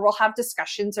or we'll have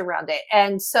discussions around it.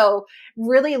 And so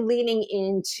really leaning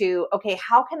into, okay,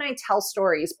 how can I tell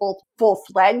stories, both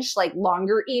full-fledged, like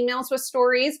longer emails with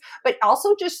stories, but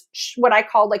also just what I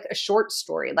call like a short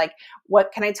story. Like,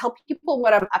 what can I tell people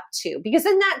what I'm up to? Because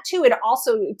in that too, it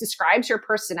also describes your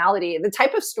personality. The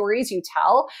type of stories you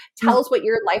tell tells what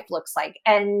your life looks like.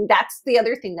 And that's the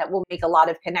other thing that will make a lot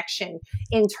of connection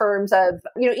in terms of,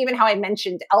 even how I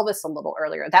mentioned Elvis a little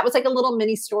earlier. That was like a little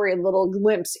mini story, a little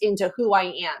glimpse into who I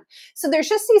am. So there's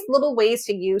just these little ways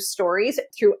to use stories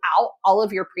throughout all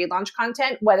of your pre-launch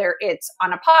content, whether it's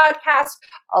on a podcast,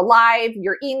 a live,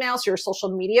 your emails, your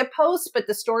social media posts, but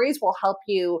the stories will help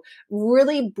you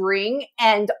really bring.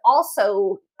 And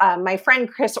also, my friend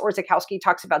Chris Orzechowski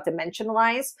talks about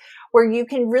dimensionalize, where you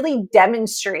can really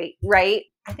demonstrate, right?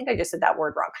 I think I just said that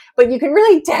word wrong, but you can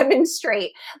really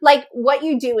demonstrate like what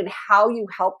you do and how you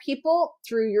help people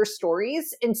through your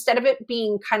stories instead of it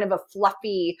being kind of a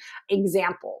fluffy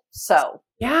example. So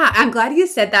yeah, I'm glad you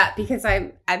said that because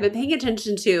I've been paying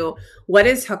attention to what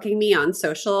is hooking me on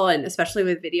social and especially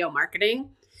with video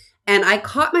marketing. And I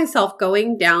caught myself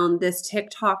going down this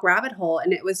TikTok rabbit hole,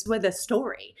 and it was with a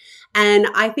story. And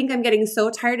I think I'm getting so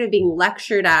tired of being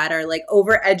lectured at or like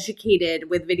overeducated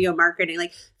with video marketing,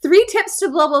 like 3 tips to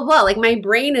blah, blah, blah. Like my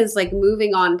brain is like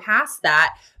moving on past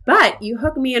that. But you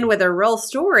hook me in with a real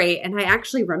story and I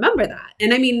actually remember that.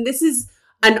 And I mean, this is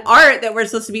an art that we're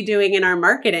supposed to be doing in our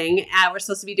marketing. We're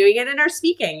supposed to be doing it in our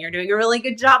speaking. You're doing a really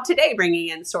good job today bringing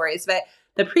in stories. But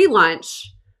the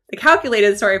pre-launch, the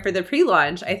calculated story for the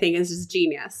pre-launch, I think is just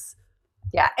genius.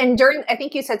 Yeah. And I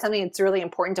think you said something that's really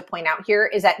important to point out here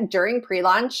is that during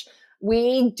pre-launch,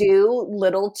 we do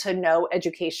little to no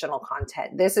educational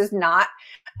content. This is not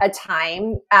a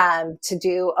time to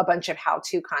do a bunch of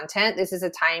how-to content. This is a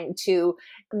time to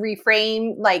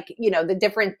reframe, like, the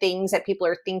different things that people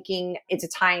are thinking. It's a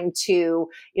time to,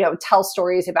 tell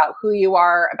stories about who you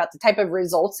are, about the type of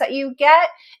results that you get,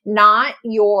 not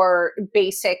your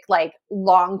basic, like,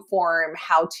 long form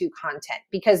how-to content.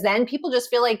 Because then people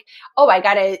just feel like, oh, I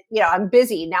gotta, I'm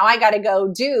busy. Now I gotta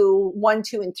go do 1,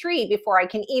 2, and 3 before I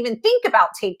can even think about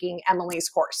taking Emily's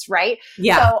course, right?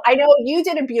 Yeah. So I know you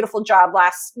did a beautiful job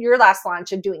your last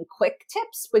launch of doing quick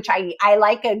tips, which I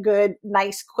like a good,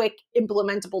 nice, quick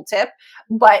implementable tip,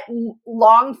 but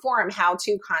long form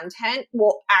how-to content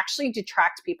will actually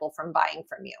detract people from buying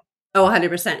from you. Oh,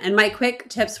 100%. And my quick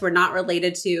tips were not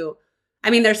related to,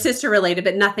 they're sister related,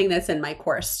 but nothing that's in my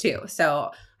course too.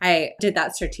 So I did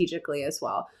that strategically as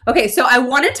well. Okay, so I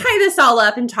want to tie this all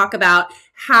up and talk about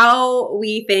how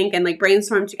we think and like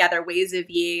brainstorm together ways a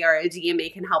VA or a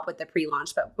DMA can help with the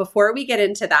pre-launch. But before we get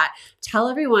into that, tell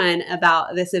everyone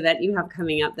about this event you have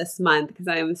coming up this month because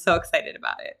I am so excited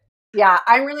about it. Yeah,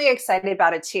 I'm really excited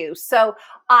about it too. So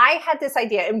I had this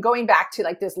idea, and going back to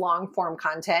like this long form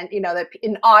content, that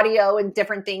in audio and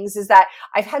different things, is that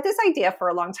I've had this idea for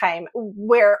a long time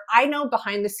where I know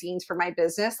behind the scenes for my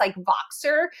business, like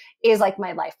Voxer is like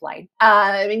my lifeline.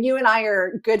 And you and I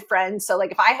are good friends. So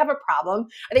like if I have a problem,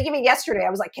 I think even yesterday I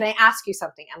was like, can I ask you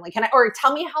something? I'm like, or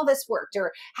tell me how this worked?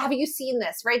 Or have you seen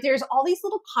this? Right? There's all these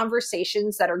little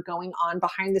conversations that are going on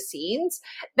behind the scenes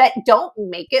that don't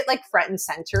make it like front and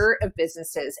center of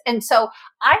businesses. And so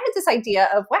I had this idea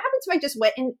of what happens if I just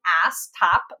went and asked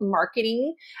top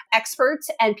marketing experts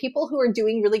and people who are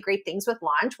doing really great things with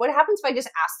launch. What happens if I just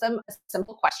ask them a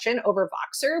simple question over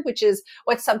Voxer, which is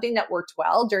what's something that worked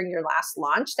well during your last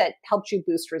launch that helped you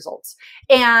boost results?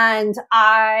 And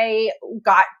I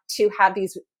got to have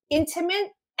these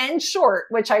intimate and short,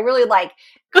 which I really like,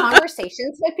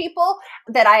 conversations with people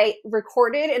that I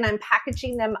recorded, and I'm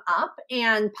packaging them up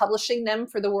and publishing them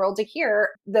for the world to hear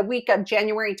the week of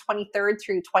January 23rd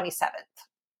through 27th.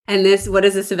 And what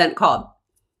is this event called?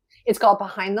 It's called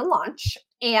Behind the Launch,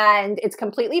 and it's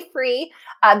completely free.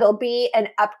 There'll be an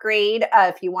upgrade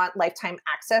if you want lifetime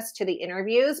access to the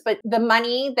interviews, but the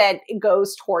money that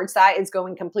goes towards that is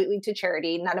going completely to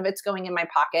charity. None of it's going in my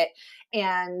pocket.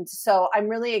 And so I'm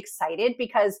really excited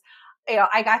because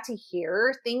I got to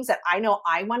hear things that I know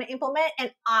I want to implement,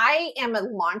 and I am a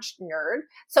launch nerd.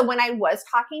 So when I was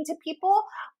talking to people,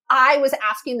 I was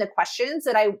asking the questions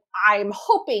that I'm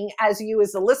hoping as you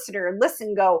as a listener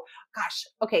listen, go, gosh,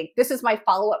 okay, this is my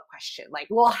follow-up question. Like,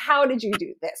 well, how did you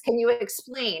do this? Can you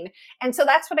explain? And so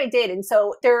that's what I did. And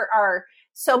so there are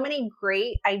so many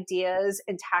great ideas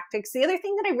and tactics. The other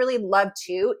thing that I really love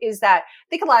too is that I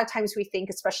think a lot of times we think,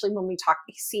 especially when we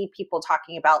see people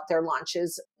talking about their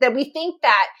launches, that we think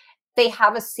that they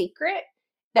have a secret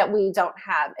that we don't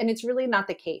have. And it's really not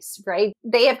the case, right?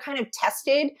 They have kind of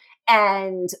tested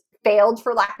and failed,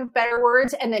 for lack of better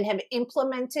words, and then have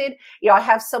implemented. I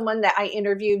have someone that I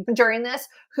interviewed during this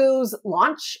whose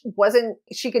launch wasn't,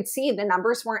 she could see the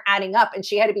numbers weren't adding up, and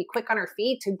she had to be quick on her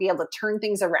feet to be able to turn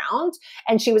things around.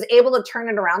 And she was able to turn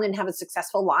it around and have a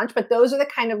successful launch. But those are the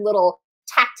kind of little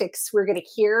tactics we're going to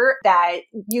hear that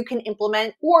you can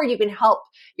implement, or you can help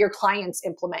your clients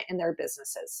implement in their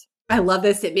businesses. I love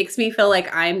this. It makes me feel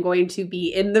like I'm going to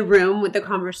be in the room with the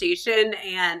conversation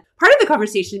and part of the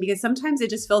conversation, because sometimes it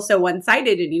just feels so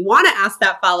one-sided and you want to ask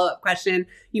that follow-up question.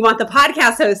 You want the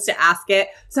podcast host to ask it.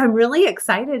 So I'm really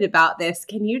excited about this.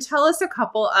 Can you tell us a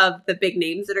couple of the big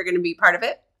names that are going to be part of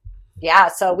it? Yeah,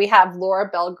 so we have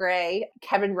Laura Belgray,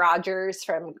 Kevin Rogers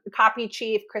from Copy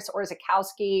Chief, Chris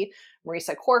Orzechowski,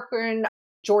 Marisa Corcoran,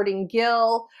 Jordan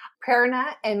Gill,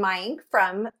 Prerna and Mayank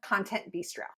from Content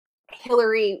Bistro.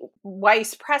 Hillary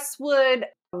Weiss Presswood,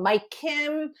 Mike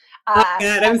Kim. Oh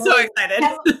God, I'm so excited.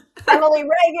 Emily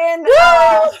Reagan.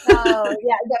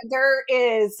 There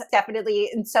is definitely.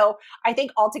 And so I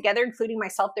think altogether, including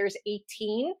myself, there's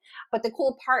 18. But the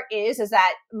cool part is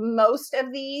that most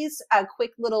of these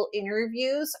quick little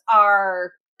interviews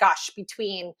are,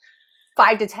 between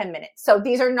 5 to 10 minutes. So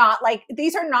these are not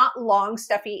long,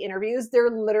 stuffy interviews. They're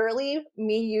literally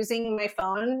me using my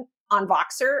phone on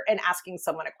Voxer and asking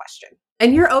someone a question.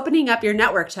 And you're opening up your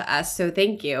network to us, so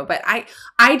thank you. But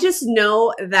I just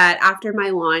know that after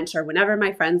my launch or whenever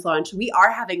my friends launch, we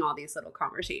are having all these little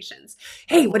conversations.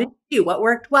 Hey, what did you do? What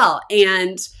worked well?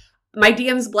 And my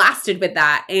DM's blasted with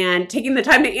that and taking the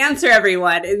time to answer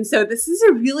everyone. And so this is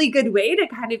a really good way to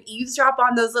kind of eavesdrop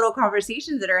on those little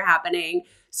conversations that are happening.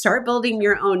 Start building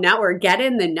your own network, get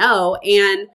in the know,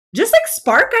 and just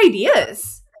spark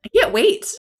ideas. I can't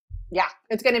wait. Yeah,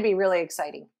 it's going to be really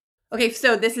exciting. Okay,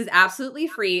 so this is absolutely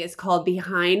free. It's called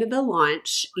Behind the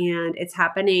Launch, and it's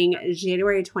happening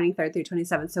January 23rd through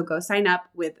 27th. So go sign up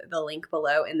with the link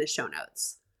below in the show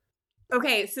notes.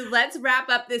 Okay, so let's wrap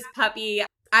up this puppy.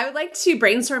 I would like to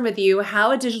brainstorm with you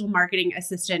how a digital marketing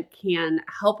assistant can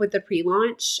help with the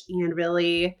pre-launch and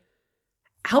really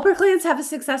help our clients have a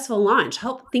successful launch.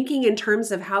 Help thinking in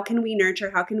terms of how can we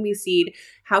nurture, how can we seed,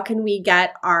 how can we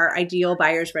get our ideal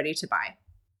buyers ready to buy?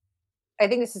 I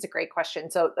think this is a great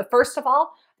question. So first of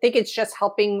all, I think it's just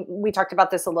helping. We talked about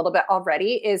this a little bit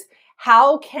already, is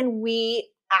how can we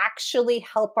actually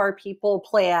help our people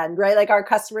plan, right? Like our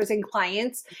customers and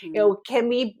clients, can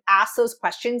we ask those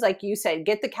questions? Like you said,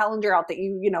 get the calendar out that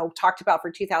you talked about for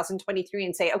 2023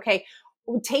 and say, okay,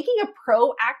 taking a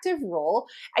proactive role.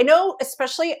 I know,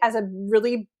 especially as a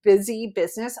really busy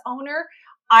business owner,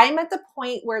 I'm at the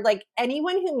point where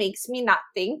anyone who makes me not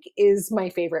think is my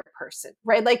favorite person,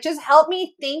 right? Just help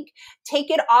me think,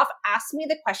 take it off, ask me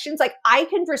the questions. I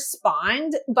can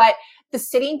respond, but the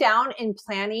sitting down and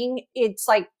planning, it's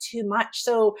too much.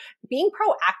 So being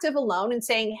proactive alone and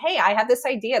saying, hey, I have this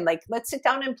idea, let's sit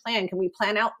down and plan. Can we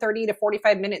plan out 30 to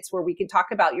 45 minutes where we can talk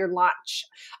about your launch?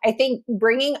 I think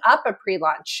bringing up a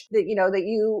pre-launch that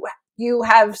you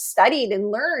have studied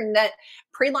and learned that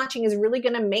pre-launching is really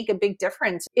going to make a big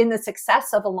difference in the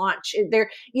success of a launch.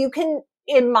 You can,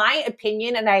 in my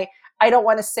opinion, and I don't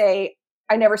want to say,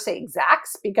 I never say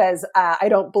exacts because I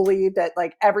don't believe that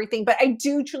everything, but I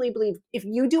do truly believe if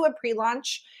you do a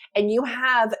pre-launch and you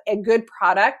have a good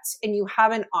product and you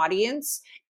have an audience,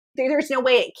 there's no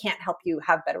way it can't help you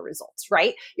have better results,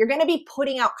 right? You're going to be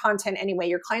putting out content anyway.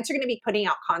 Your clients are going to be putting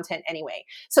out content anyway.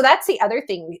 So that's the other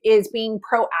thing, is being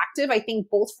proactive. I think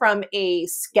both from a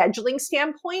scheduling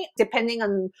standpoint, depending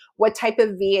on what type of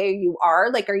VA you are,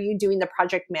 are you doing the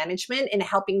project management and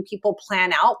helping people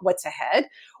plan out what's ahead?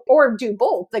 Or do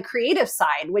both, the creative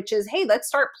side, which is, hey, let's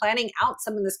start planning out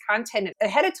some of this content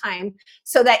ahead of time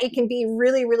so that it can be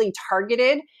really, really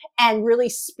targeted and really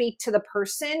speak to the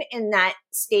person in that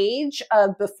stage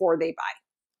of before they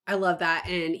buy. I love that.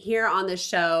 And here on the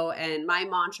show, and my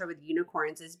mantra with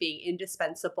unicorns is being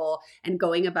indispensable and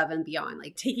going above and beyond,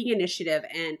 taking initiative.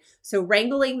 And so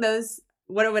wrangling those,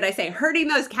 what would I say, herding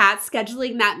those cats,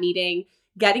 scheduling that meeting,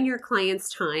 getting your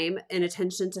clients' time and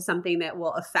attention to something that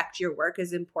will affect your work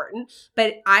is important.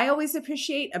 But I always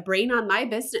appreciate a brain on my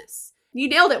business. You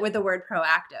nailed it with the word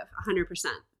proactive, 100%.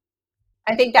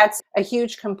 I think that's a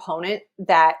huge component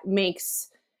that makes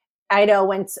I know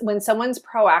when someone's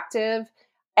proactive,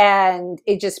 and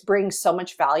it just brings so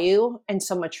much value and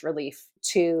so much relief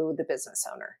to the business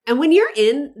owner. And when you're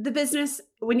in the business,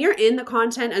 when you're in the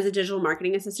content as a digital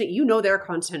marketing assistant, you know their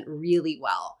content really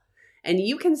well. And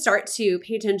you can start to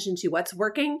pay attention to what's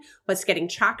working, what's getting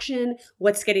traction,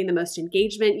 what's getting the most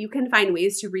engagement. You can find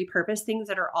ways to repurpose things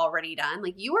that are already done.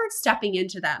 Like you are stepping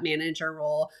into that manager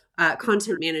role,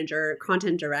 content manager,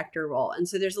 content director role. And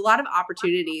so there's a lot of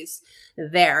opportunities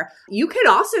there. You can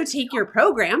also take your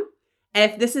program.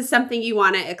 If this is something you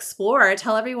want to explore,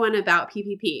 tell everyone about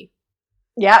PPP.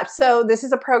 Yeah. So this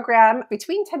is a program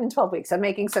between 10 and 12 weeks. I'm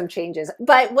making some changes,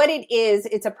 but what it is,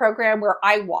 it's a program where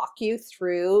I walk you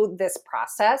through this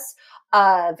process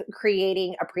of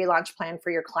creating a pre-launch plan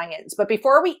for your clients. But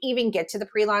before we even get to the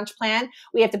pre-launch plan,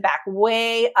 we have to back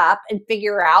way up and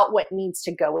figure out what needs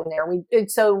to go in there.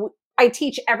 So I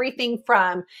teach everything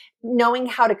from knowing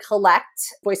how to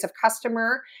collect voice of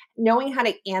customer, knowing how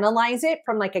to analyze it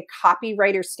from like a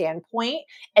copywriter standpoint,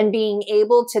 and being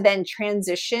able to then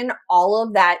transition all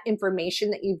of that information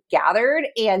that you've gathered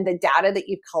and the data that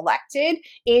you've collected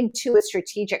into a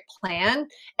strategic plan.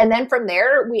 And then from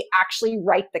there, we actually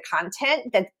write the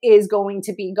content that is going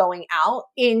to be going out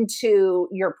into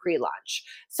your pre-launch.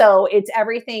 So it's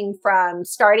everything from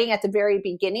starting at the very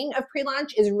beginning of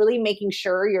pre-launch is really making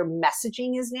sure your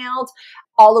messaging is nailed,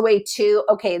 all the way to,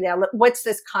 okay, now what's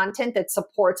this content that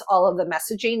supports all of the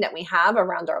messaging that we have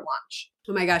around our launch?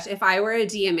 Oh my gosh, if I were a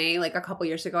DMA like a couple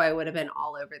years ago, I would have been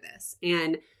all over this.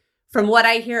 And from what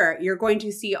I hear, you're going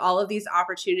to see all of these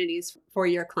opportunities for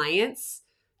your clients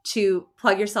to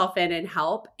plug yourself in and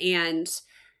help. And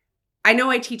I know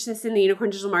I teach this in the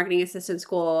Unicorn Digital Marketing Assistant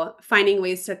School, finding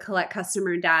ways to collect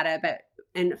customer data,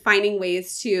 and finding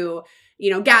ways to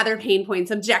gather pain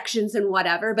points, objections, and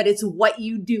whatever, but it's what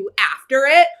you do after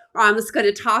it. Or I'm just going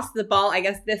to toss the ball, I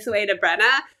guess, this way to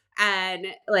Brenna. And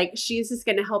like, she's just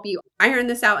going to help you iron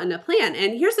this out in a plan.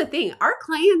 And here's the thing, our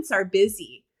clients are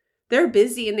busy. They're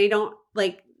busy and they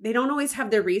don't always have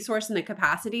the resource and the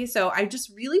capacity. So I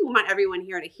just really want everyone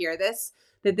here to hear this,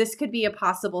 that this could be a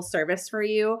possible service for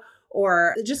you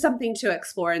or just something to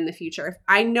explore in the future.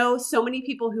 I know so many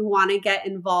people who want to get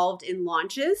involved in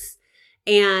launches,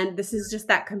 and this is just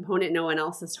that component no one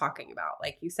else is talking about,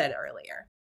 like you said earlier.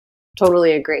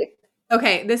 Totally agree.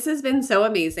 Okay, this has been so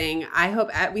amazing. I hope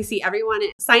we see everyone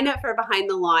sign up for Behind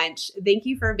the Launch. Thank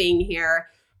you for being here.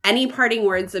 Any parting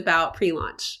words about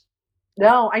pre-launch?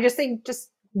 No, I just think just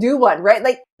do one, right?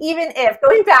 Like even if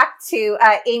going back to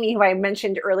Amy, who I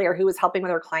mentioned earlier, who was helping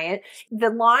with her client,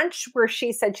 the launch where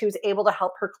she said she was able to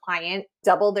help her client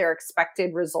double their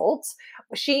expected results,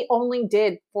 she only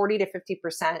did 40 to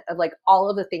 50% of like all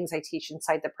of the things I teach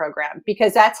inside the program,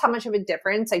 because that's how much of a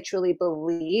difference I truly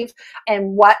believe,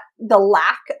 and what the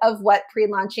lack of what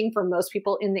pre-launching for most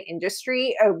people in the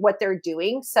industry, what they're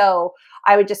doing. So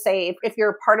I would just say if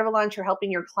you're part of a launch or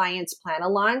helping your clients plan a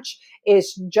launch,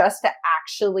 is just to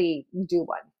actually do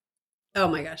one. Oh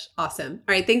my gosh. Awesome.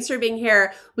 All right. Thanks for being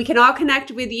here. We can all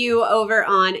connect with you over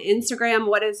on Instagram.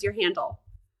 What is your handle?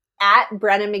 At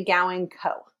Brenna McGowan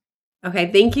Co.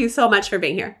 Okay. Thank you so much for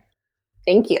being here.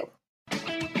 Thank you.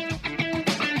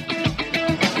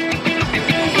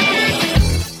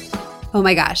 Oh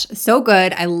my gosh, so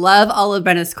good. I love all of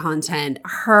Brenna's content.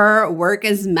 Her work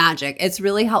is magic. It's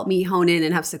really helped me hone in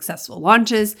and have successful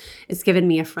launches. It's given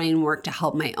me a framework to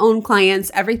help my own clients.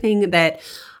 Everything that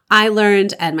I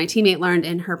learned and my teammate learned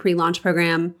in her pre-launch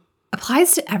program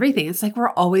applies to everything. It's like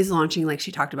we're always launching, like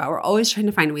she talked about. We're always trying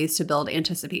to find ways to build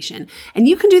anticipation. And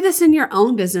you can do this in your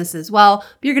own business as well.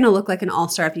 But you're going to look like an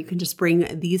all-star if you can just bring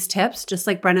these tips. Just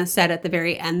like Brenna said at the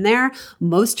very end there,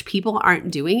 most people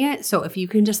aren't doing it. So if you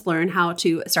can just learn how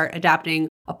to start adapting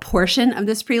a portion of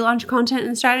this pre-launch content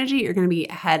and strategy, you're going to be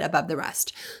ahead above the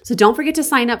rest. So don't forget to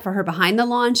sign up for her Behind the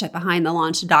Launch at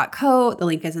behindthelaunch.co. The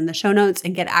link is in the show notes,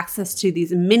 and get access to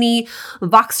these mini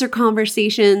Voxer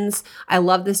conversations. I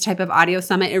love this type of audio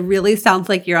summit. It really sounds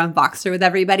like you're on Voxer with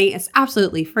everybody. It's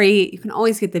absolutely free. You can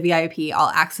always get the VIP all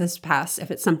access pass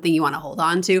if it's something you want to hold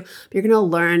on to. But you're going to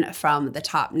learn from the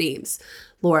top names: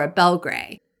 Laura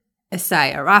Belgray,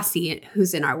 Isaiah Rossi,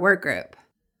 who's in our work group,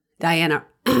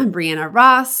 Brianna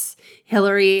Ross,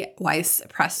 Hillary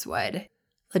Weiss-Presswood,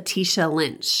 Letitia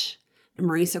Lynch,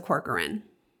 Marisa Corcoran,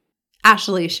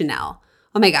 Ashley Chanel.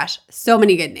 Oh my gosh, so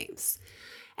many good names.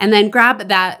 And then grab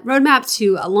that roadmap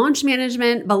to a launch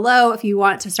management below if you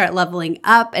want to start leveling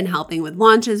up and helping with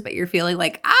launches, but you're feeling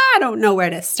like, I don't know where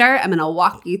to start. I'm going to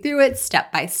walk you through it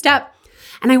step by step.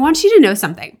 And I want you to know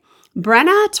something.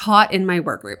 Brenna taught in my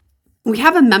work group. We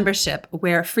have a membership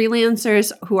where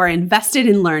freelancers who are invested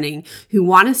in learning, who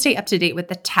want to stay up to date with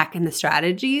the tech and the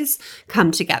strategies, come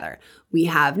together. We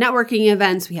have networking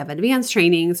events, we have advanced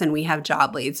trainings, and we have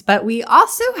job leads, but we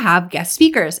also have guest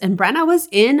speakers. And Brenna was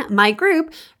in my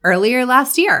group earlier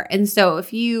last year. And so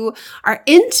if you are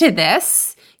into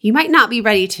this, you might not be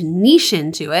ready to niche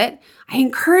into it. I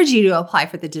encourage you to apply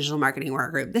for the Digital Marketing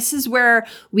Work Group. This is where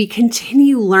we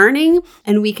continue learning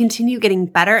and we continue getting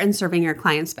better and serving our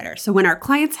clients better. So when our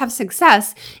clients have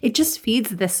success, it just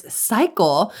feeds this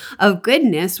cycle of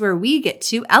goodness where we get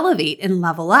to elevate and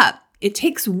level up. It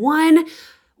takes one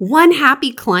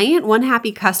happy client, one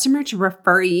happy customer to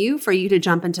refer you for you to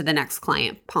jump into the next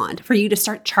client pond, for you to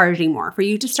start charging more, for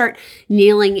you to start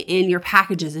nailing in your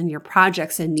packages and your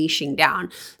projects and niching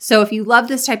down. So if you love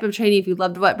this type of training, if you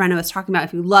loved what Brenna was talking about,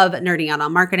 if you love nerding out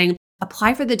on marketing,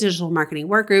 apply for the Digital Marketing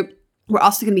Work Group. We're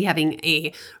also going to be having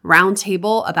a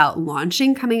roundtable about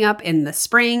launching coming up in the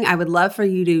spring. I would love for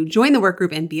you to join the work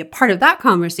group and be a part of that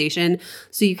conversation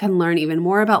so you can learn even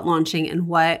more about launching and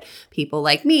what people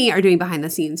like me are doing behind the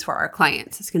scenes for our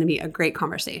clients. It's going to be a great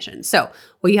conversation. So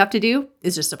what you have to do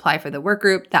is just apply for the work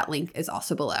group. That link is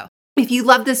also below. If you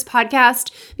love this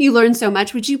podcast, you learned so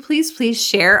much, would you please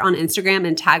share on Instagram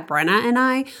and tag Brenna and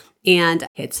I? And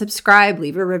hit subscribe,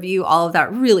 leave a review. All of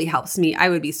that really helps me. I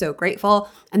would be so grateful.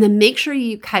 And then make sure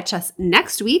you catch us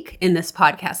next week in this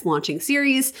podcast launching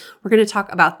series. We're going to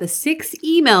talk about the 6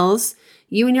 emails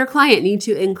you and your client need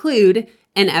to include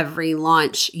in every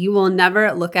launch. You will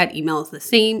never look at emails the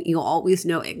same. You'll always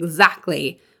know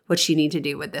exactly what you need to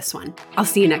do with this one. I'll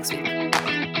see you next week.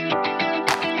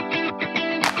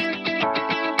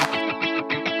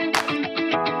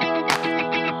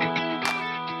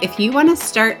 If you want to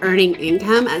start earning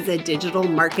income as a digital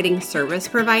marketing service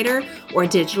provider or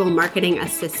digital marketing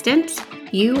assistant,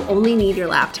 you only need your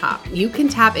laptop. You can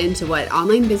tap into what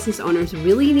online business owners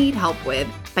really need help with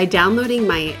by downloading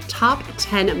my top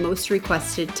 10 most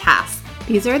requested tasks.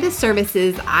 These are the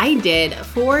services I did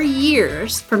for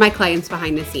years for my clients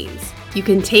behind the scenes. You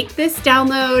can take this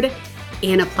download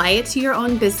and apply it to your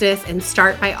own business and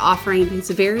start by offering these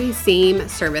very same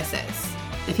services.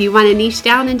 If you want to niche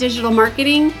down in digital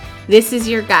marketing, this is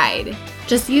your guide.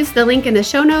 Just use the link in the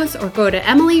show notes or go to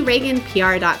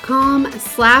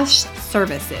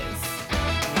emilyreaganpr.com/services.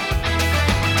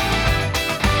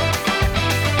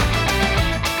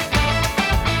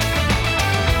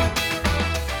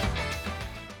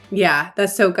 Yeah,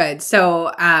 that's so good.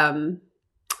 So, I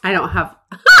don't have,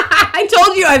 I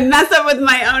told you I mess up with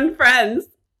my own friends.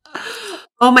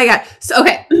 Oh my God. So,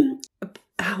 okay.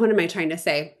 What am I trying to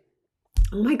say?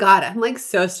 Oh my God, I'm like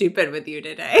so stupid with you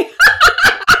today.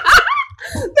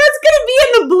 That's going to be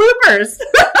in the bloopers.